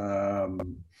English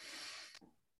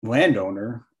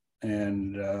landowner,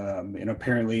 and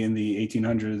apparently in the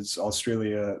 1800s,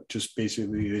 Australia just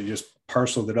basically they just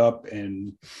parceled it up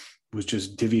and was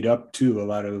just divvied up to a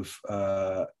lot of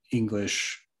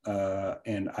English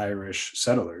and Irish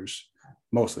settlers,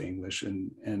 mostly English.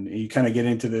 And you kind of get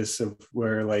into this of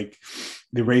where like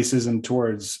the racism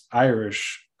towards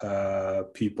Irish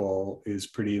people is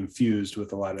pretty infused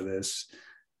with a lot of this.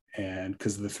 And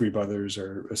because the three brothers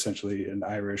are essentially an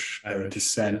Irish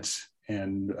descent,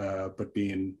 and but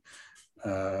being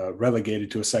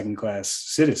relegated to a second-class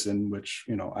citizen, which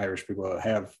Irish people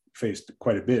have faced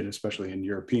quite a bit, especially in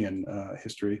European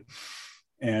history.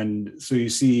 And so you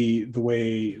see the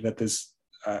way that this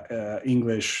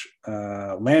English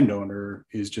landowner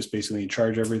is just basically in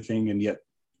charge of everything, and yet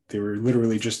they were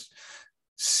literally just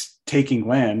taking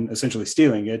land, essentially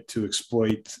stealing it to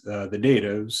exploit the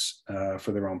natives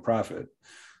for their own profit.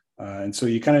 And so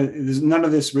you none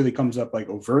of this really comes up like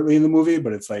overtly in the movie,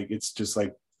 but it's just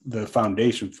like the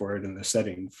foundation for it and the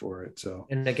setting for it. So,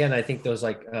 and again, I think those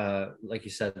like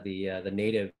you said, the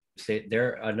natives,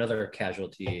 they're another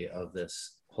casualty of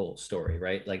this whole story,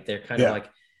 right? Like they're kind of like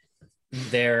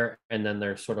there, and then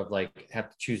they're sort of like have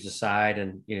to choose a side,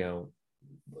 and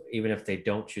even if they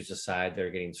don't choose a side, they're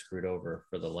getting screwed over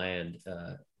for the land.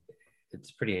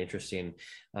 It's pretty interesting.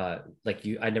 I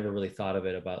never really thought of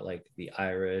it about like the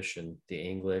Irish and the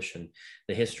English and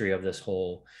the history of this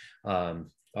whole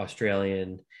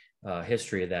Australian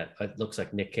history that it looks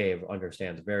like Nick Cave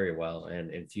understands very well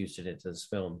and infused it into this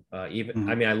film. I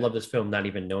mean, I love this film not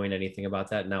even knowing anything about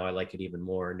that. Now I like it even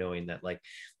more knowing that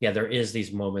there is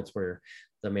these moments where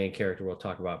the main character will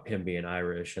talk about him being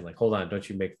Irish and like, hold on, don't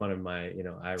you make fun of my,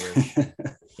 Irish,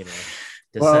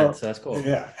 descent. So that's cool.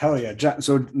 Yeah, hell yeah.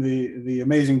 So the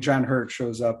amazing John Hurt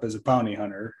shows up as a bounty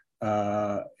hunter,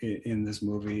 in this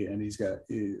movie, and he's got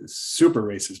a super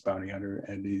racist bounty hunter,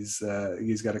 and he's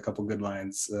got a couple good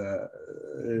lines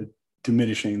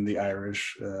diminishing the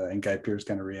Irish, and Guy Pearce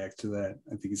kind of reacts to that.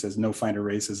 I think he says, "No finer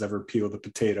race has ever peeled a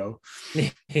potato."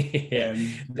 Yeah,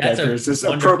 And that's Guy a Pearce just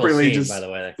wonderful appropriately scene, just by the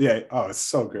way. yeah, oh, it's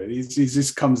so great. He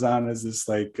just comes on as this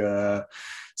like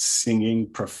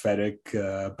singing prophetic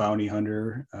bounty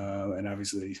hunter, and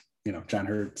obviously John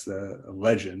Hurt's a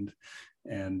legend.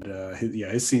 And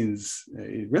his scenes,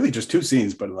 really just two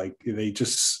scenes, but like they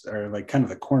just are like kind of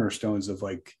the cornerstones of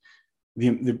like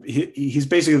he's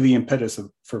basically the impetus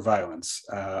for violence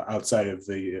outside of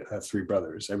the three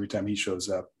brothers. Every time he shows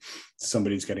up,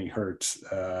 somebody's getting hurt,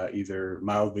 either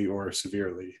mildly or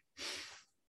severely.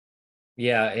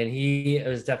 Yeah, and he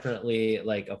is definitely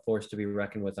like a force to be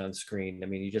reckoned with on screen. I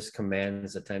mean, he just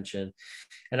commands attention,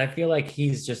 and I feel like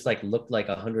he's just like looked like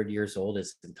 100 years old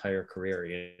his entire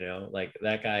career. Like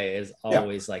that guy is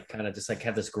always like kind of just like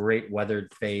have this great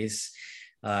weathered face,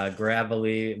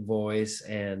 gravelly voice,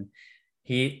 and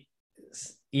he,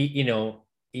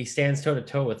 he stands toe to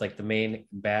toe with like the main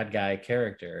bad guy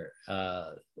character.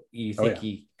 You think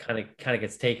he kind of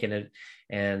gets taken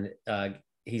and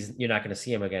you're not going to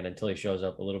see him again until he shows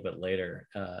up a little bit later.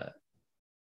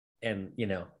 And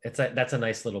that's a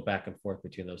nice little back and forth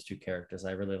between those two characters.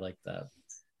 I really like that.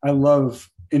 I love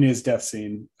in his death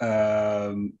scene,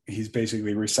 he's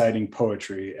basically reciting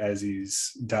poetry as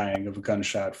he's dying of a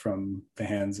gunshot from the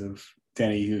hands of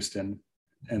Danny Houston.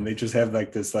 And they just have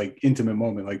like this like intimate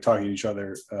moment, like talking to each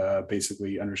other,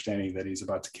 basically understanding that he's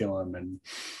about to kill him.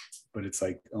 But it's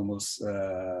like almost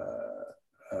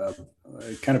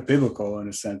kind of biblical in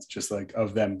a sense, just like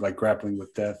of them like grappling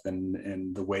with death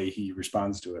and the way he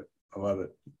responds to it. I love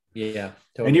it. Yeah,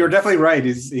 totally. And you're definitely right.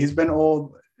 He's been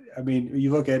old. I mean,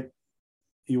 you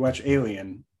watch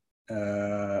Alien.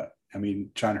 I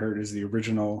mean, John Hurt is the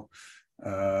original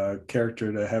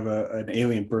character to have an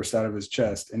alien burst out of his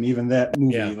chest, and even that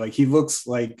movie, like he looks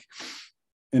like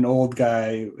an old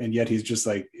guy, and yet he's just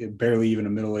like barely even a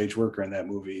middle-aged worker in that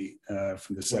movie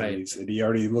from the 70s. And he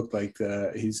already looked like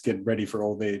he's getting ready for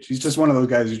old age. He's just one of those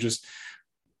guys who just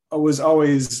was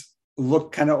always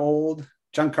looked kind of old.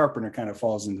 John Carpenter kind of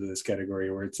falls into this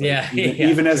category where it's like,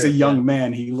 even as a young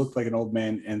man, he looked like an old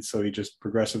man. And so he just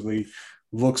progressively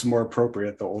looks more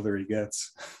appropriate the older he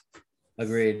gets.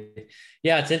 Agreed.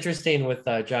 Yeah, it's interesting with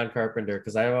John Carpenter,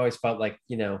 because I always felt like,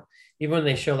 even when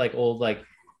they show like old like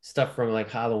stuff from like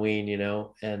Halloween,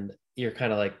 and you're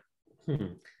kind of like,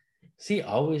 he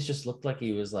always just looked like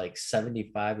he was like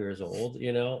 75 years old,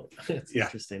 It's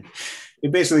interesting.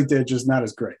 It basically did, just not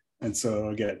as great. And so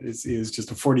again, it was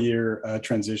just a 40-year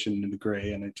transition into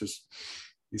gray, and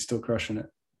he's still crushing it.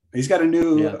 He's got a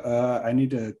new, I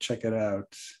need to check it out.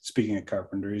 Speaking of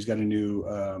Carpenter, he's got a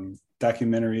new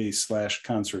documentary /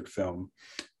 concert film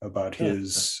about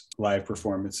his live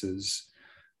performances.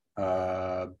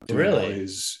 Really?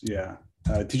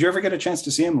 Did you ever get a chance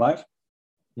to see him live?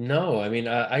 No, I mean,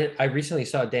 I recently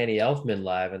saw Danny Elfman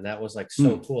live, and that was like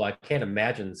so cool. I can't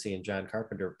imagine seeing John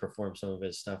Carpenter perform some of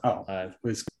his stuff live. It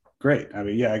was great. I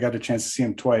mean, I got a chance to see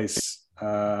him twice.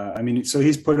 I mean, so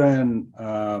he's put out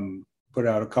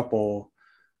a couple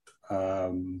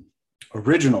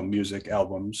original music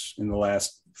albums in the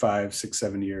last 5, 6,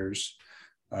 7 years.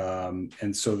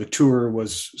 And so the tour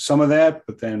was some of that,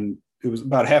 but then it was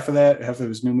about half of it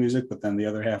was new music, but then the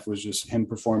other half was just him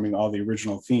performing all the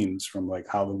original themes from like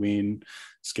Halloween,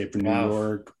 Escape from New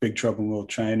York, Big Trouble in Little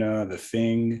China, The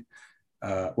Thing.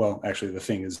 Well, actually, The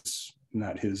Thing is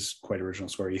not his quite original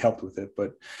score. He helped with it,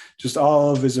 but just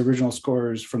all of his original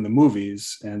scores from the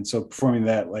movies. And so performing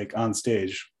that like on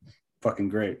stage, fucking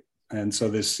great. And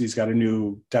so he's got a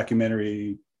new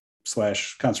documentary /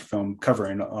 concert film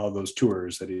covering all those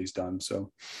tours that he's done.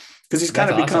 So, because he's kind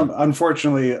of become,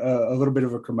 unfortunately, a little bit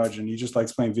of a curmudgeon. He just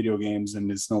likes playing video games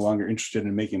and is no longer interested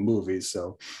in making movies.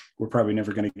 So we're probably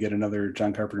never going to get another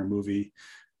John Carpenter movie.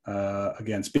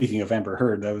 Again, speaking of Amber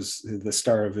Heard, that was the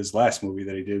star of his last movie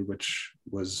that he did, which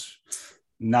was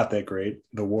not that great,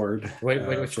 The Ward.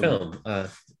 Which film?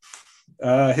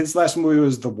 His last movie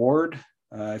was The Ward,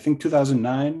 I think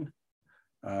 2009,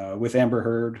 with Amber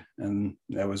Heard. And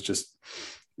that was just...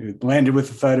 It landed with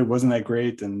the thud. It wasn't that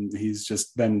great, and he's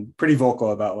just been pretty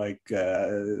vocal about like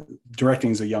directing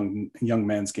is a young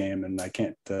man's game, and I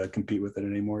can't compete with it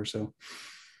anymore. So,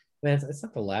 man, it's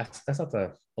not the last. That's not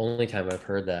the only time I've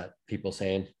heard that people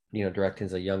saying directing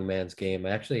is a young man's game.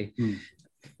 I actually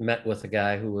met with a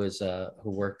guy who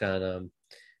worked on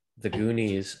The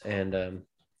Goonies, and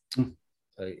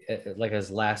like his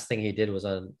last thing he did was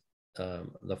on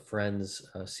the Friends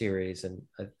series, and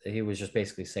he was just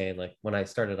basically saying like when I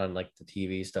started on like the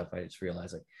TV stuff, I just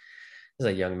realized like this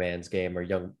is a young man's game or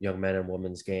young men and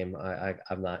women's game.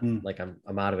 I'm not like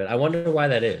I'm out of it. I wonder why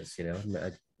that is. You know,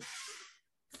 I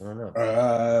don't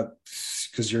know.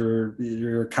 Because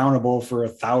you're accountable for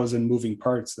 1,000 moving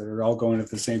parts that are all going at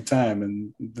the same time,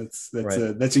 and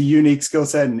that's a unique skill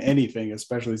set in anything,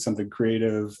 especially something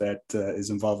creative that is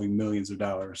involving millions of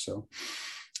dollars. So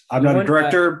I'm not a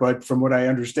director, but from what I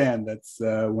understand, that's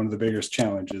one of the biggest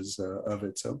challenges of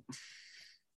it. So,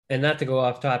 and not to go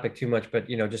off topic too much, but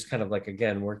just kind of like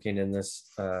again working in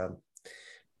this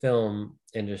film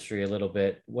industry a little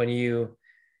bit, when you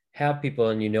have people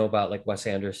and about like Wes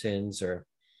Anderson's or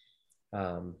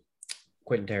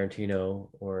Quentin Tarantino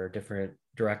or different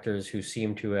directors who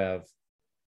seem to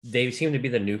be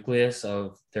the nucleus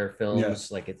of their films,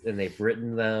 and they've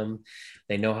written them,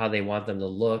 they know how they want them to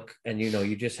look, and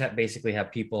you just basically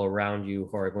have people around you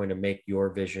who are going to make your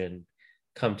vision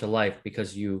come to life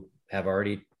because you have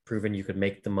already proven you could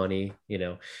make the money.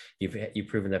 You've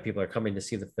proven that people are coming to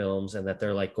see the films and that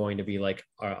they're like going to be like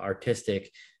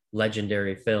artistic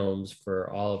legendary films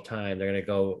for all of time. They're going to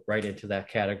go right into that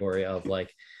category of like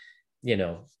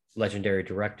legendary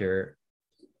director.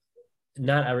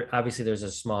 Not obviously there's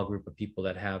a small group of people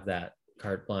that have that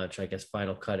carte blanche, I guess,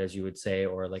 final cut, as you would say,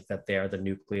 or like that they are the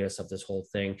nucleus of this whole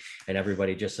thing and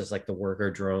everybody just has like the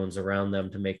worker drones around them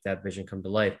to make that vision come to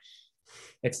life.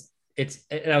 And as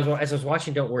I was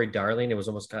watching Don't Worry Darling, it was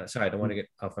almost kind of, sorry, I don't want to get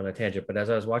off on a tangent, but as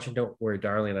I was watching Don't Worry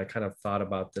Darling, I kind of thought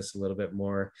about this a little bit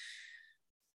more.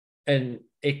 And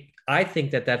I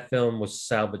think that film was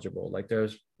salvageable. Like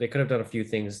they could have done a few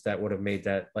things that would have made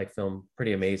that like film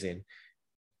pretty amazing.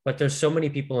 But there's so many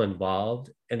people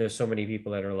involved, and there's so many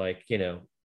people that are like,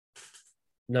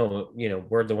 no,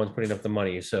 we're the ones putting up the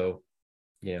money, so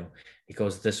it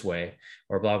goes this way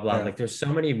or blah blah. Yeah. Like there's so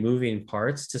many moving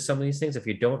parts to some of these things. If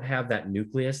you don't have that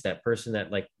nucleus, that person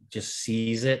that like just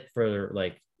sees it for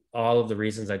like all of the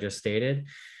reasons I just stated,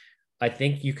 I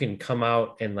think you can come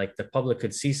out and like the public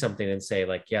could see something and say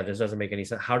like, yeah, this doesn't make any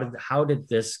sense. How did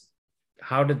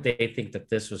they think that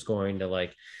this was going to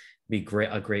like be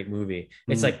a great movie?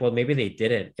 It's like, well, maybe they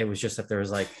didn't. It was just that there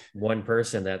was like one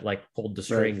person that like pulled the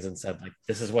strings and said like,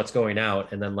 this is what's going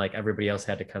out. And then like everybody else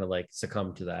had to kind of like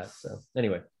succumb to that. So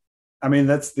anyway. I mean,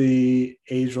 that's the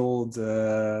age old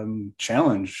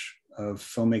challenge of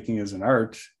filmmaking as an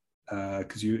art.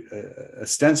 Because you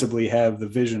ostensibly have the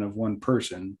vision of one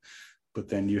person, but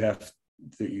then you have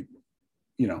to,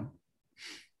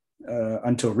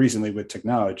 until recently with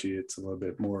technology, it's a little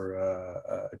bit more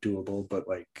doable, but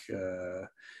like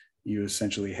you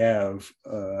essentially have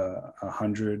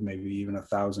 100, maybe even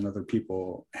 1,000 other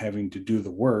people having to do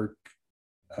the work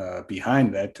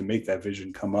behind that to make that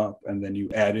vision come up. And then you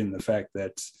add in the fact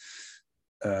that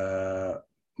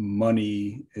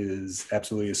money is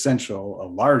absolutely essential, a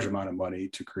large amount of money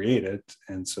to create it.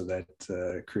 And so that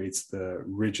creates the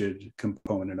rigid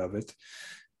component of it.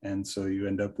 And so you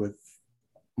end up with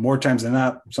more times than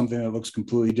not, something that looks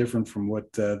completely different from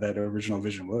what that original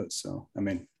vision was. So, I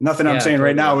mean, nothing I'm saying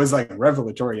right now is like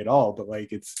revelatory at all, but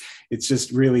like, it's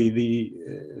just really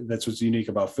that's what's unique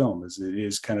about film is it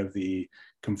is kind of the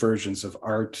convergence of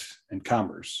art and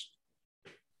commerce.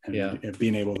 And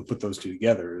being able to put those two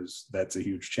together that's a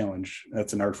huge challenge.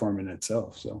 That's an art form in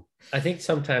itself. So I think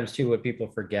sometimes too, what people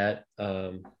forget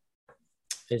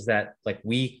is that like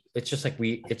it's just like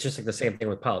the same thing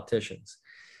with politicians.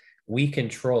 We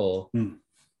control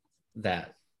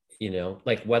that,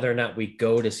 like whether or not we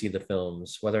go to see the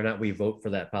films, whether or not we vote for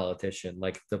that politician,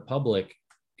 like the public,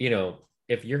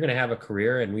 if you're going to have a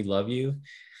career and we love you,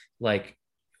 like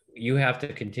you have to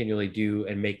continually do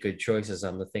and make good choices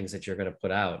on the things that you're going to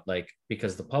put out, like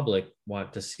because the public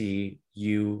want to see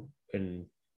you and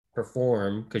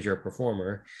perform because you're a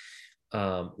performer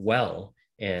well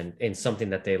and in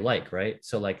something that they like, right?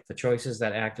 So like the choices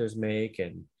that actors make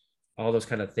and all those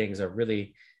kind of things are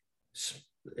really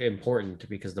important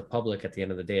because the public at the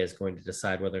end of the day is going to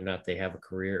decide whether or not they have a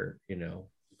career,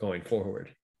 going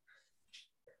forward.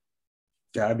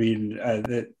 Yeah, I mean,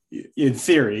 in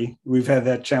theory, we've had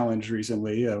that challenge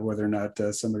recently, whether or not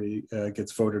somebody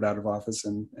gets voted out of office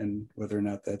and whether or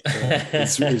not that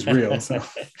is real. So,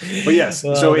 but yes,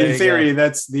 well, so in theory,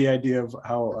 that's the idea of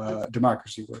how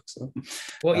democracy works. So,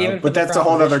 well, but that's a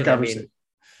whole other conversation.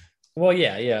 Well,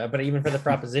 yeah, but even for the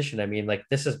proposition, I mean, like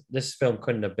this film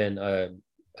couldn't have been.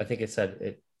 I think it said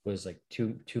it was like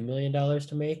 $2 million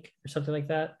to make or something like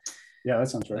that. Yeah, that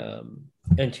sounds right.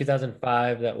 In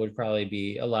 2005, that would probably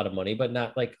be a lot of money, but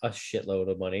not like a shitload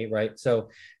of money, right? So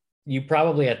you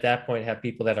probably at that point have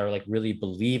people that are like really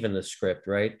believe in the script,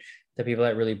 right? the people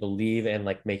that really believe in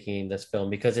like making this film,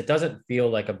 because it doesn't feel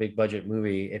like a big budget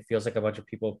movie. It feels like a bunch of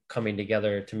people coming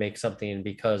together to make something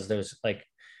because there's like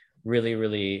really,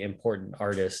 really important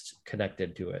artists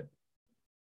connected to it.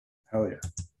 Hell yeah.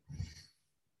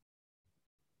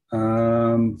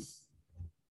 Um,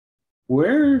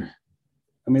 where,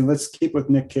 I mean, let's keep with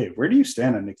Nick Cave. Where do you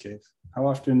stand on Nick Cave? How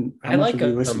I much like have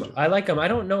you listened him. to? I like him. I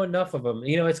don't know enough of him.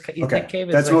 You know, it's Okay, Nick Cave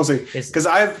is that's like mostly it's because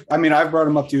I've brought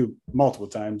him up to you multiple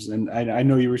times, and I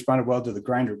know you responded well to the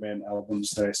Grinder Band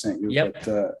albums that I sent you. yep,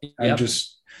 But I'm yep.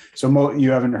 just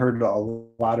you haven't heard a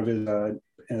lot of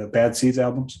his Bad Seeds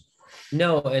albums.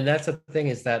 No, and that's the thing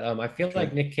is that I feel Okay.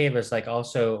 like Nick Cave is like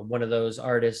also one of those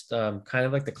artists, kind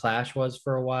of like the Clash was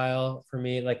for a while for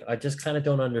me. Like I just kind of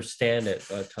don't understand it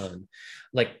a ton.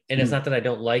 Like, and it's Hmm. not that I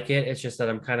don't like it, it's just that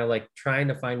I'm kind of like trying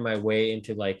to find my way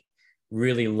into like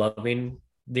really loving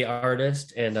the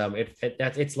artist. And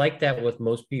it's like that with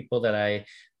most people that I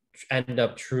end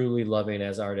up truly loving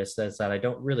as artists. That's that I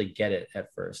don't really get it at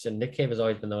first. And Nick Cave has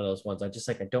always been one of those ones. I just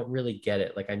like I don't really get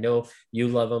it. Like I know you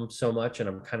love him so much, and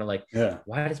I'm kind of like, Yeah.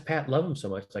 why does Pat love him so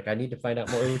much? Like I need to find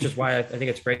out more, which is why I think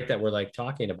it's great that we're like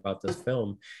talking about this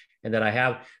film, and that I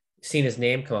have seen his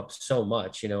name come up so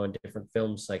much, in different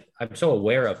films. Like I'm so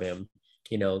aware of him,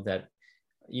 that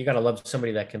you gotta love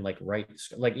somebody that can like write,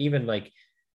 like even like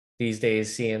these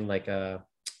days seeing like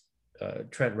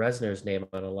Trent Reznor's name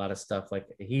on a lot of stuff. Like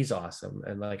he's awesome,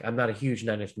 and like I'm not a huge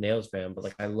Nine Inch Nails fan, but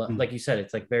like I love, Hmm. like you said,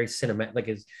 it's like very cinematic. Like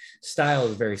his style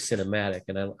is very cinematic,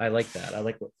 and I like that. I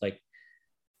like like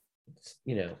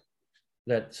you know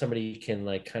that somebody can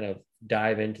like kind of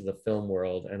dive into the film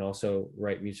world and also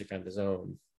write music on his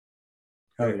own.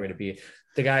 Oh Great way yeah. to be.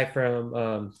 The guy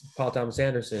from Paul Thomas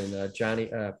Anderson, Johnny,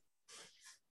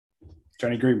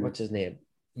 Johnny Greenwood what's his name?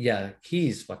 Yeah,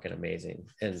 he's fucking amazing,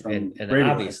 and from Radiohead.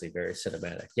 obviously very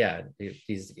cinematic. Yeah,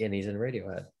 he's in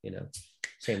Radiohead.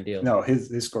 Same deal. No, his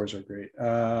scores are great.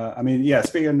 I mean, yeah.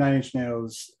 Speaking of Nine Inch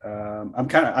Nails,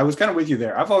 I was kind of with you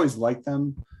there. I've always liked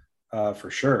them, for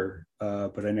sure,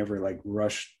 but I never like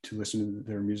rushed to listen to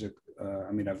their music.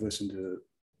 I mean, I've listened to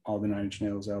all the Nine Inch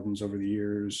Nails albums over the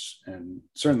years, and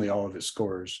certainly all of his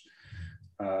scores.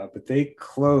 But they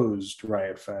closed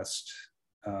Riot Fest,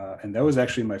 and that was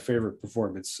actually my favorite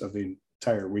performance of the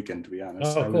entire weekend. To be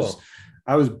honest, Oh, cool.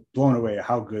 I was blown away at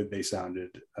how good they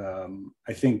sounded.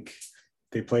 I think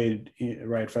they played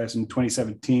Riot Fest in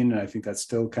 2017, and I think that's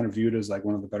still kind of viewed as like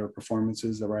one of the better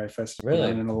performances that Riot Fest has put on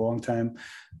Really? in a long time.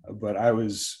 But that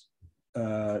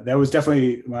was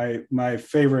definitely my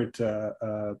favorite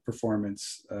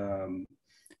performance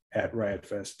at Riot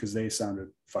Fest, because they sounded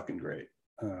fucking great.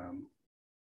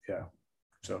 Yeah.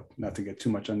 So not to get too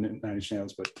much on Nine Inch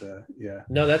Nails, but yeah.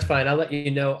 No, that's fine. I'll let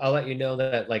you know. I'll let you know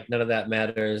that like none of that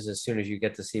matters as soon as you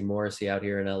get to see Morrissey out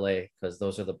here in LA, because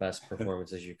those are the best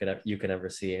performances you can ever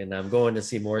see. And I'm going to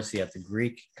see Morrissey at the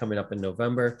Greek coming up in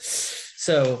November.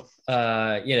 So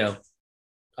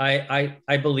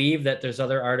I believe that there's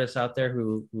other artists out there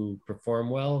who perform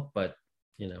well, but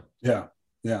Yeah,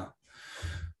 yeah.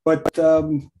 But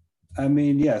I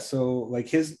mean, yeah. So like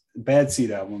his Bad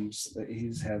Seed albums,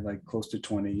 he's had like close to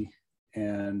 20.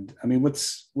 And I mean,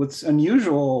 what's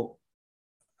unusual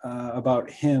about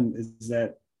him is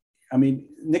that, I mean,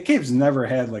 Nick Cave's never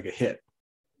had like a hit.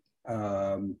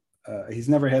 He's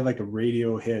never had like a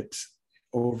radio hit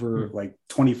over like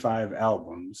 25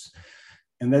 albums,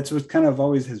 and that's what kind of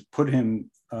always has put him.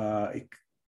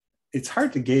 It's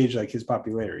hard to gauge like his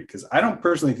popularity, because I don't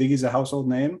personally think he's a household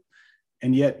name,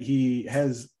 and yet he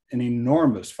has an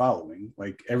enormous following.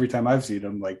 Like every time I've seen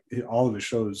him, like all of his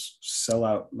shows sell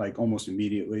out like almost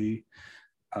immediately.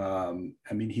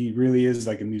 I mean, he really is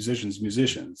like a musician's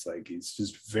musician. It's like he's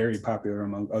just very popular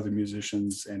among other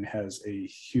musicians and has a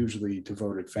hugely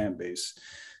devoted fan base.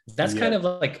 that's And kind yet,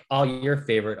 of like all your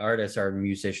favorite artists are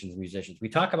musicians. We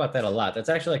talk about that a lot. That's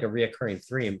actually like a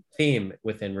reoccurring theme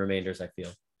within Remainders, I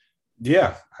feel.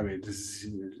 yeah, I mean,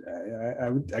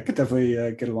 I could definitely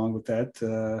get along with that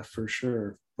for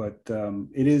sure. But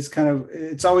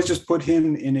it's always just put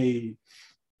him in a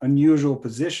unusual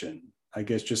position, I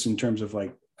guess, just in terms of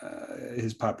like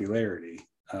his popularity.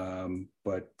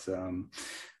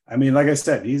 I mean, like I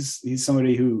said, he's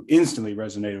somebody who instantly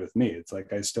resonated with me. It's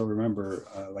like I still remember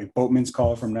like Boatman's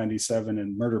Call from '97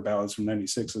 and Murder Ballads from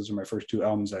 '96. Those are my first two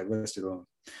albums I listed on,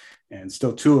 and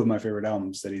still two of my favorite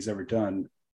albums that he's ever done.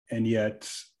 And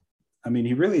yet, I mean,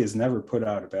 he really has never put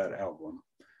out a bad album,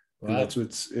 and Wow.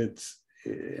 that's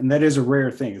and that is a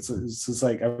rare thing. It's just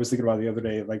like I was thinking about the other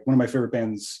day. Like one of my favorite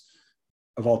bands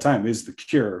of all time is The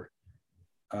Cure,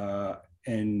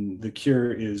 and The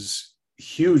Cure is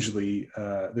hugely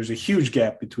there's a huge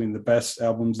gap between the best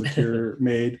albums that Cure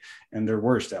made and their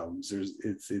worst albums.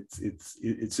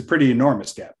 It's a pretty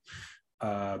enormous gap,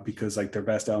 because like their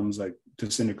best albums like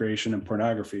Disintegration and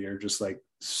Pornography are just like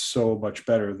so much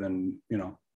better than, you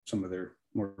know, some of their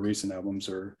more recent albums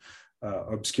or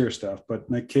obscure stuff. But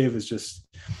Nick Cave is just,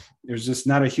 there's just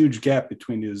not a huge gap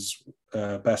between his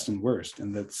best and worst,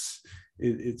 and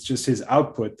it's just his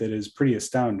output that is pretty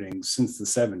astounding since the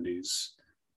 70s,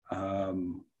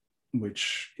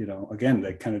 which, you know, again,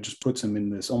 that kind of just puts him in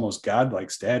this almost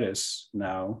godlike status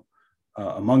now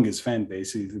among his fan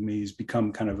base. He's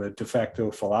become kind of a de facto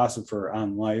philosopher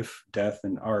on life, death,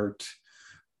 and art.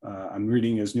 I'm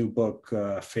reading his new book,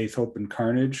 Faith, Hope, and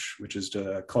Carnage, which is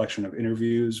a collection of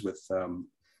interviews with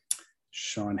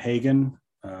Sean Hagen,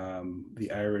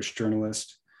 the Irish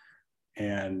journalist.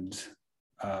 And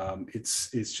it's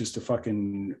just a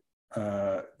fucking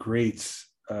great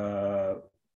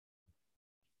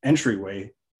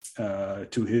entryway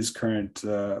to his current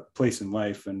place in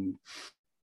life and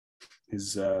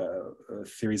his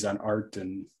theories on art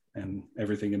and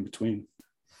everything in between.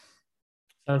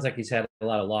 Sounds like he's had a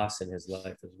lot of loss in his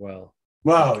life as well.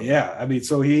 Well, yeah. I mean,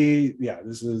 so we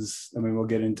can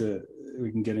get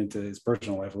into his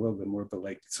personal life a little bit more, but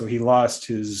like, so he lost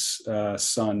his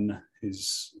son,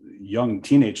 his young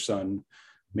teenage son,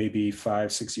 maybe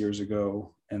 5-6 years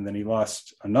ago. And then he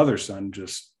lost another son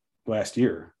just last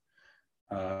year,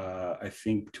 I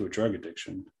think, to a drug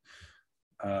addiction,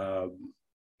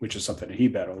 which is something that he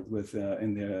battled with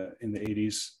in the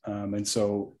 80s. And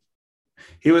so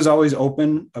he was always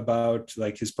open about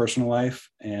like his personal life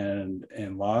and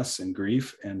loss and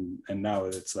grief. And now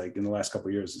it's like in the last couple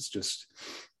of years, it's just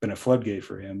been a floodgate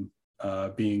for him,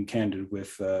 being candid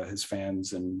with his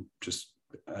fans and just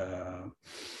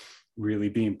really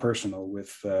being personal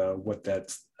with what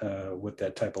that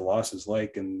type of loss is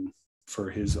like, and for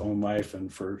his own life,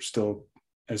 and for still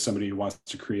as somebody who wants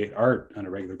to create art on a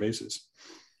regular basis.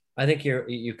 I think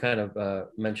you kind of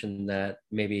mentioned that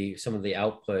maybe some of the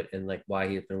output and like why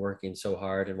he's been working so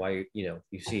hard, and why you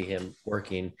see him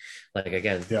working, like,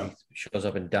 again, yeah, he shows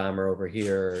up in Dahmer over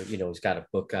here, or, he's got a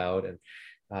book out, and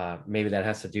maybe that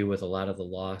has to do with a lot of the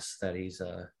loss that he's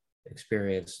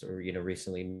experienced, or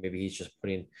recently. Maybe he's just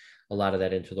putting a lot of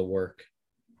that into the work.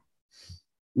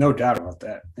 No doubt about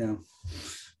that. Yeah,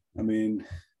 I mean,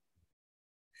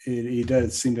 he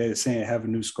does seem to have a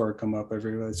new score come up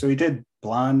every. So he did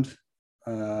Blonde,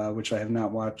 which I have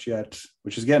not watched yet,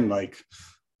 which is getting like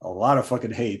a lot of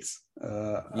fucking hates.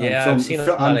 I've seen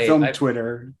on film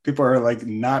Twitter. People are like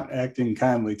not acting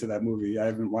kindly to that movie. I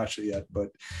haven't watched it yet, but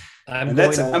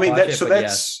that's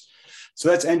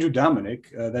Andrew Dominik.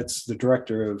 That's the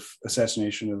director of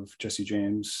Assassination of Jesse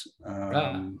James.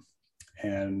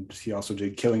 And he also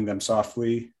did Killing Them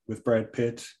Softly with Brad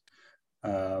Pitt.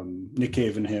 Nick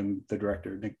Cave and him, the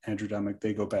director, Andrew Dominik,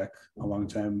 they go back a long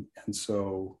time. And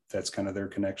so that's kind of their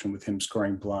connection with him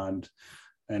scoring Blonde.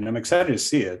 And I'm excited to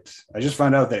see it. I just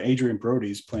found out that Adrian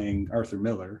Brody's playing Arthur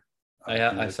Miller.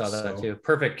 I saw that too.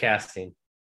 Perfect casting.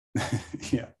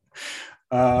 Yeah.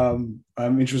 I'm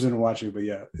interested in watching it, but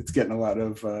yeah, it's getting a lot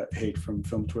of hate from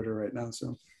film Twitter right now.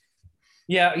 So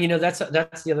yeah, that's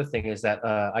the other thing, is that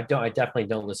I definitely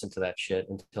don't listen to that shit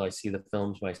until I see the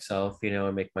films myself,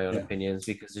 and make my own opinions,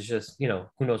 because it's just,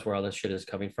 who knows where all this shit is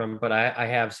coming from. But I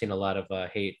have seen a lot of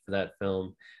hate for that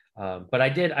film. But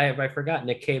I forgot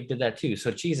Nick Cave did that too.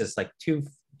 So Jesus, like two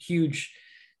huge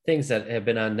things that have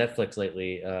been on Netflix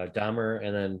lately, Dahmer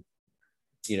and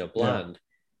then, Blonde.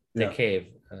 Yeah. Nick Cave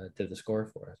did the score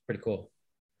for it. It's pretty cool.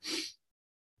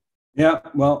 Yeah,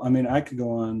 well, I mean, I could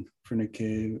go on for Nick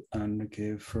Cave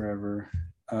forever.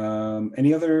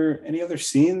 Any other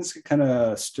scenes that kind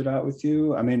of stood out with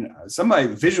you? I mean, some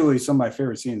of my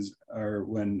favorite scenes are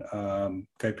when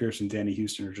Guy Pearce and Danny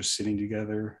Houston are just sitting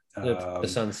together. The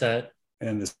sunset.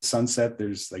 And the sunset,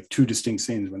 there's like two distinct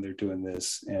scenes when they're doing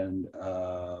this and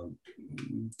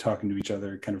talking to each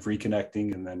other, kind of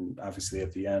reconnecting. And then obviously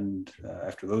at the end,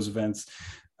 after those events,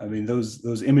 I mean,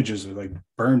 those images are like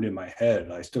burned in my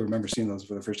head. I still remember seeing those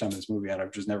for the first time in this movie, and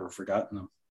I've just never forgotten them.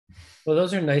 Well,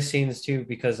 those are nice scenes too,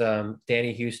 because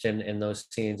Danny Houston in those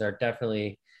scenes are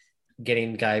definitely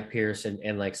getting Guy Pearce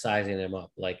and like sizing him up.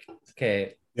 Like,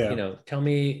 okay, tell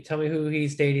me who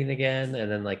he's dating again,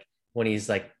 and then like when he's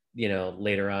like,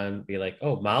 later on be like,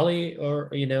 oh, Molly, or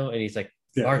and he's like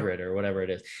Margaret or whatever it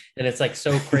is, and it's like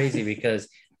so crazy because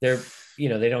they're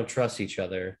they don't trust each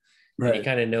other. Right. He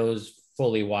kind of knows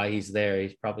fully why he's there.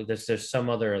 He's probably there's some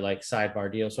other like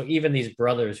sidebar deal. So even these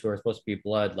brothers who are supposed to be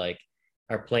blood like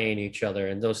are playing each other,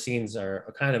 and those scenes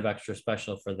are kind of extra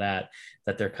special for that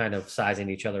they're kind of sizing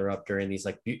each other up during these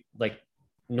like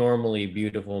normally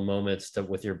beautiful moments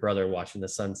with your brother watching the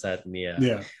sunset in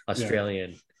the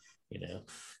Australian,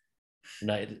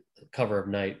 night cover of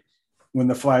night. When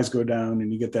the flies go down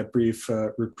and you get that brief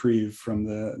reprieve from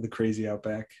the crazy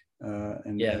outback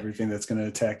and everything that's going to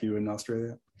attack you in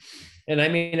Australia. And I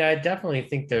mean, I definitely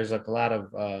think there's like a lot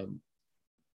of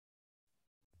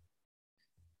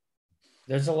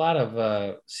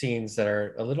scenes that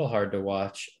are a little hard to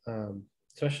watch,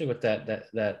 especially with that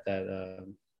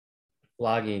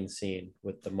vlogging scene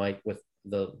with the mic with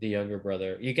the younger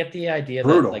brother. You get the idea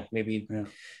that like maybe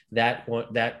that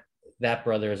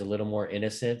brother is a little more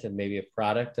innocent and maybe a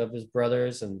product of his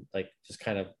brothers, and like just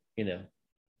kind of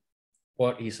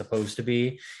what he's supposed to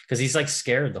be, because he's like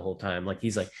scared the whole time. Like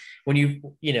he's like, when you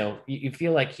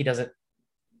feel like he doesn't,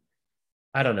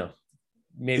 I don't know.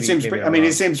 Maybe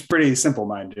he seems pretty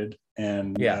simple-minded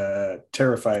and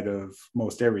terrified of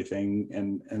most everything.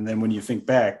 And then when you think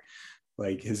back,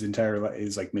 like his entire life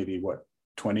is like maybe what,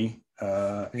 20?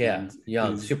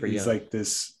 Young, super young. He's like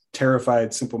this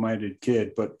terrified, simple-minded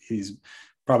kid, but he's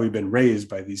probably been raised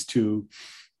by these two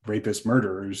rapist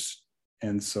murderers.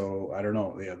 And so I don't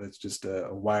know. Yeah, that's just a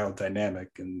wild dynamic.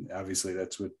 And obviously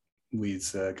that's what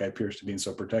leads Guy Pearce to being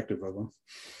so protective of him.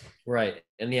 Right.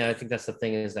 And I think that's the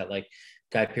thing, is that like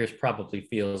Guy Pearce probably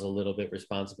feels a little bit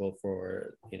responsible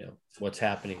for, what's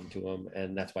happening to him.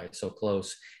 And that's why it's so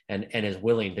close, and is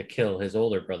willing to kill his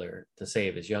older brother to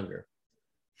save his younger.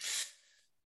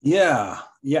 Yeah.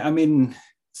 I mean,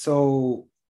 so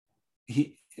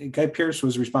Guy Pearce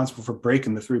was responsible for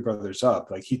breaking the three brothers up.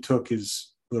 Like he took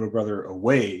his little brother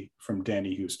away from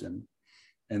Danny Huston,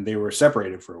 and they were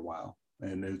separated for a while.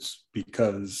 And it's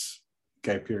because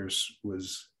Guy Pearce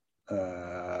was,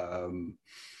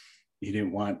 he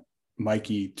didn't want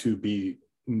Mikey to be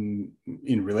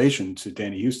in relation to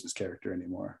Danny Huston's character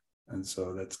anymore. And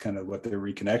so that's kind of what their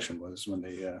reconnection was when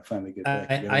they finally get back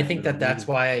together. I think that's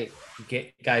why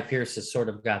Guy Pearce has sort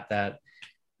of got that,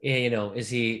 is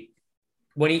he,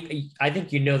 I think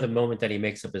the moment that he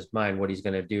makes up his mind, what he's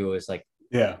going to do is like,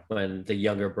 when the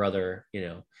younger brother,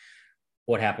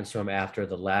 what happens to him after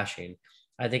the lashing.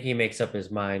 I think he makes up his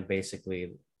mind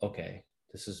basically, okay,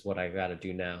 this is what I got to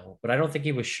do now. But I don't think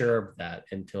he was sure of that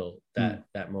until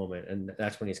that moment. And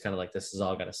that's when he's kind of like, this is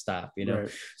all got to stop, Right.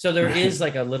 So there is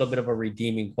like a little bit of a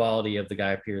redeeming quality of the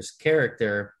Guy Pearce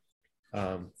character,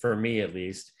 for me at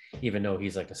least, even though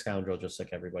he's like a scoundrel just like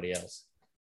everybody else.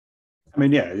 I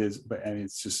mean, yeah, it is. But I mean,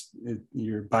 it's just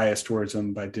you're biased towards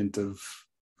him by dint of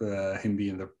him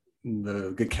being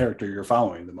the good character you're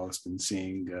following the most, and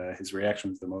seeing his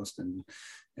reactions the most, and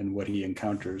what he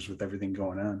encounters with everything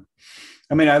going on.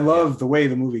 I mean, I love the way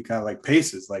the movie kind of like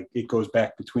paces. Like it goes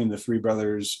back between the three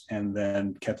brothers and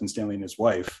then Captain Stanley and his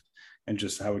wife, and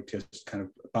just how it just kind of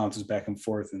bounces back and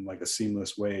forth in like a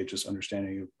seamless way, just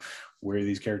understanding where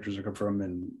these characters are coming from.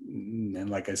 And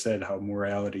like I said, how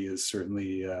morality is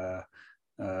certainly,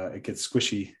 it gets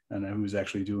squishy on who's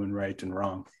actually doing right and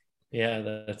wrong. Yeah,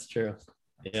 that's true.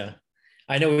 Yeah.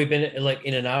 I know we've been like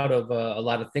in and out of a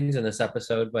lot of things in this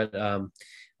episode, but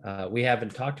we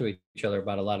haven't talked to each other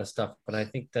about a lot of stuff. But I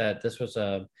think that this was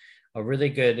a really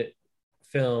good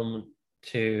film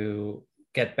to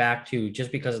get back to, just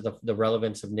because of the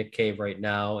relevance of Nick Cave right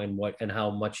now, and how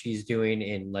much he's doing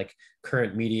in like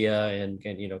current media and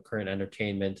current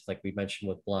entertainment, like we mentioned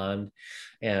with Blonde,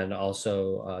 and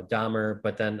also Dahmer.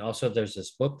 But then also there's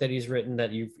this book that he's written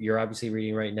that you're obviously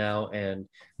reading right now, and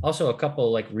also a couple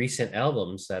like recent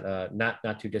albums that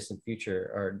not too distant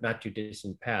future, or not too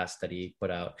distant past, that he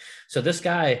put out. So this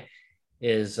guy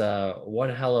is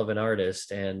one hell of an artist.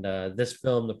 And this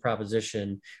film, The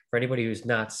Proposition, for anybody who's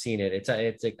not seen it, it's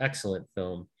an excellent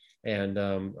film, and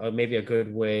maybe a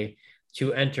good way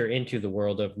to enter into the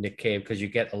world of Nick Cave, because you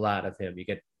get a lot of him. You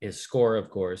get his score, of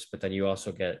course, but then you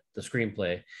also get the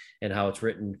screenplay and how it's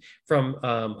written from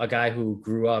a guy who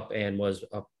grew up and was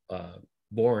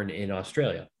born in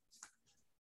Australia.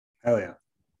 Hell yeah.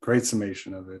 Great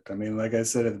summation of it. I mean, like I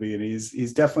said at the beginning,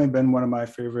 he's definitely been one of my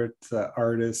favorite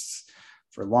artists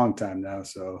for a long time now.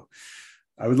 So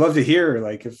I would love to hear,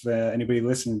 like, if anybody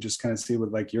listening, just kind of see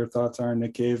what like your thoughts are on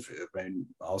Nick Cave. And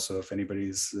also, if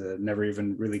anybody's never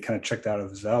even really kind of checked out of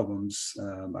his albums,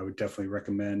 I would definitely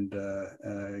recommend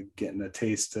getting a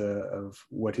taste of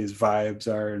what his vibes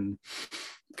are and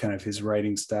kind of his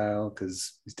writing style,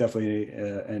 because he's definitely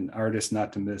an artist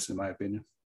not to miss, in my opinion.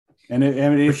 And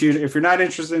if you're not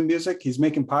interested in music, he's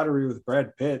making pottery with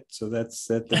Brad Pitt, so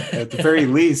that's at the very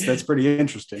least, that's pretty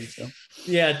interesting. So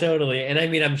yeah, totally. And I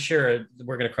mean, I'm sure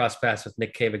we're going to cross paths with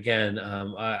Nick Cave again.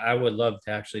 I would love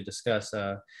to actually discuss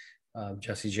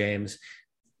Jesse James.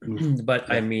 But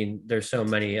Yeah. I mean, there's so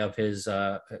much of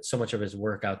his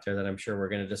work out there that I'm sure we're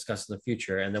going to discuss in the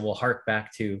future, and then we'll hark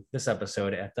back to this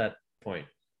episode at that point.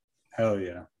 Hell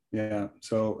yeah. Yeah.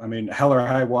 So, I mean, Hell or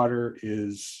High Water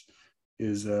is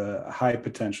a high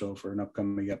potential for an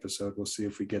upcoming episode. We'll see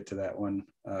if we get to that one.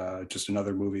 Just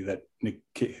another movie that Nick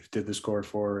Cave did the score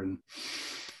for,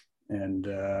 and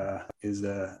is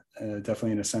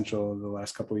definitely an essential of the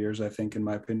last couple of years, I think, in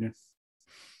my opinion.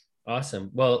 Awesome.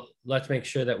 Well, let's make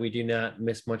sure that we do not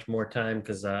miss much more time,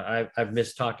 because I've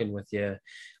missed talking with you.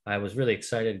 I was really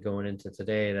excited going into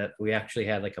today that we actually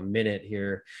had like a minute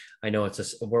here. I know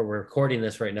we're recording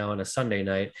this right now on a Sunday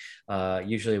night.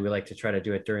 Usually we like to try to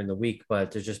do it during the week,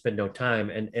 but there's just been no time,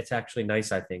 and it's actually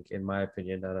nice, I think, in my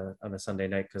opinion, on a Sunday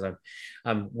night, because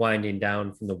I'm winding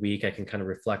down from the week. I can kind of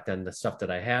reflect on the stuff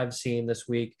that I have seen this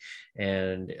week,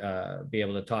 and be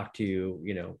able to talk to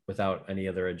you, without any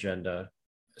other agenda.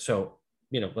 So,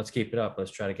 let's keep it up. Let's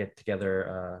try to get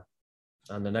together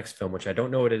on the next film, which I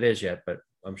don't know what it is yet, but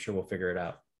I'm sure we'll figure it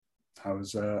out. I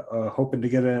was hoping to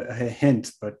get a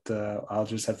hint, but I'll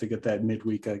just have to get that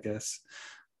midweek, I guess.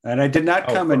 And I did not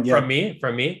comment yet.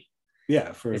 From me?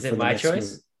 Yeah. Is it my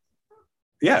choice? Movie.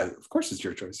 Yeah, of course it's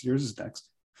your choice. Yours is next.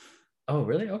 Oh,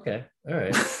 really? Okay. All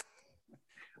right.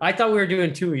 I thought we were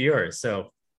doing two of yours.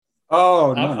 So.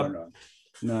 Oh, no.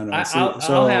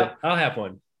 I'll have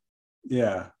one.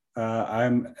 Yeah,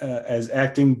 I'm as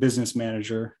acting business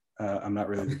manager. I'm not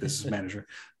really the business manager.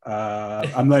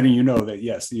 I'm letting you know that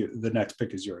yes, the next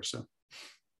pick is yours. So,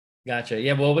 gotcha.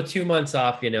 Yeah, well, with 2 months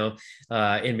off, in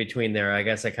between there, I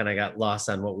guess I kind of got lost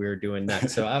on what we were doing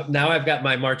next. So now I've got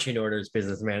my marching orders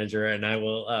business manager, and I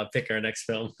will pick our next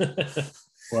film.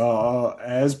 Well,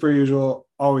 as per usual,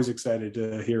 always excited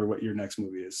to hear what your next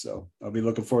movie is. So I'll be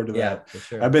looking forward to that. Yeah, for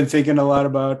sure. I've been thinking a lot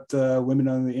about Women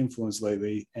Under the Influence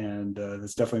lately, and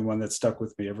that's definitely one that stuck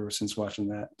with me ever since watching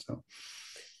that. So,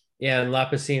 yeah, and La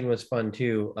Piscine was fun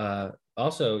too.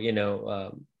 Also,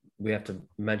 we have to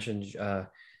mention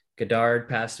Godard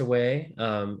passed away,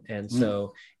 and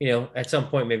so at some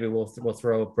point maybe we'll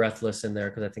throw Breathless in there,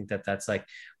 because I think that's like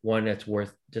one that's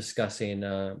worth discussing,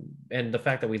 and the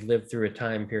fact that we lived through a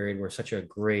time period where such a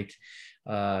great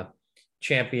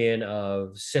champion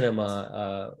of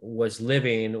cinema was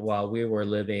living while we were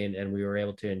living, and we were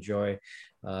able to enjoy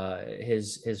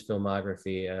his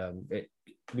filmography.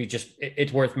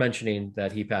 It's worth mentioning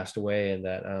that he passed away, and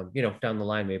that down the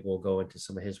line maybe we'll go into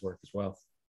some of his work as well.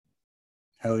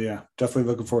 Hell yeah, definitely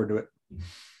looking forward to it.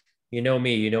 You know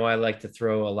me, I like to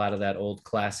throw a lot of that old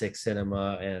classic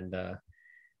cinema, and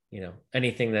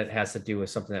anything that has to do with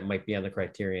something that might be on the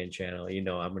Criterion channel,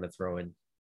 I'm going to throw in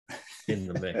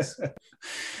the mix.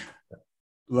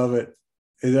 Love it.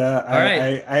 All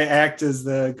right. I act as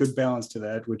the good balance to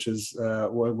that, which is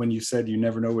when you said you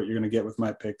never know what you're going to get with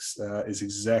my picks, is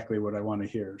exactly what I want to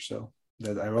hear. So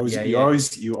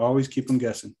that you always keep them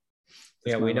guessing.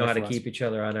 That's we know how to keep each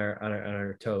other on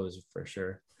our toes for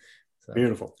sure. So.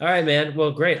 Beautiful. All right, man.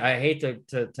 Well, great. I hate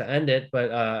to end it,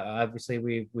 but obviously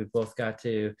we both got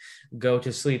to go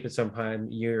to sleep at some time.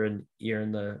 You're in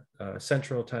the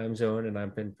Central time zone, and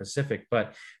I'm in Pacific.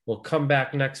 But we'll come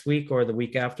back next week or the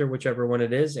week after, whichever one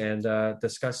it is, and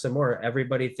discuss some more.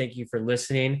 Everybody, thank you for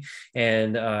listening,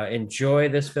 and enjoy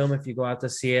this film if you go out to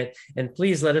see it. And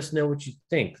please let us know what you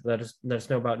think. Let us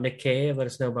know about Nick Cave. Let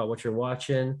us know about what you're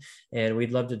watching, and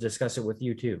we'd love to discuss it with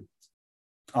you too.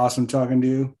 Awesome talking to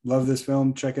you. Love this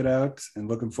film. Check it out, and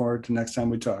looking forward to next time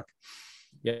we talk.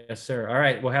 Yes, sir. All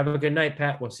right. Well, have a good night,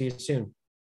 Pat. We'll see you soon.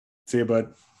 See you,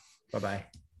 bud. Bye-bye.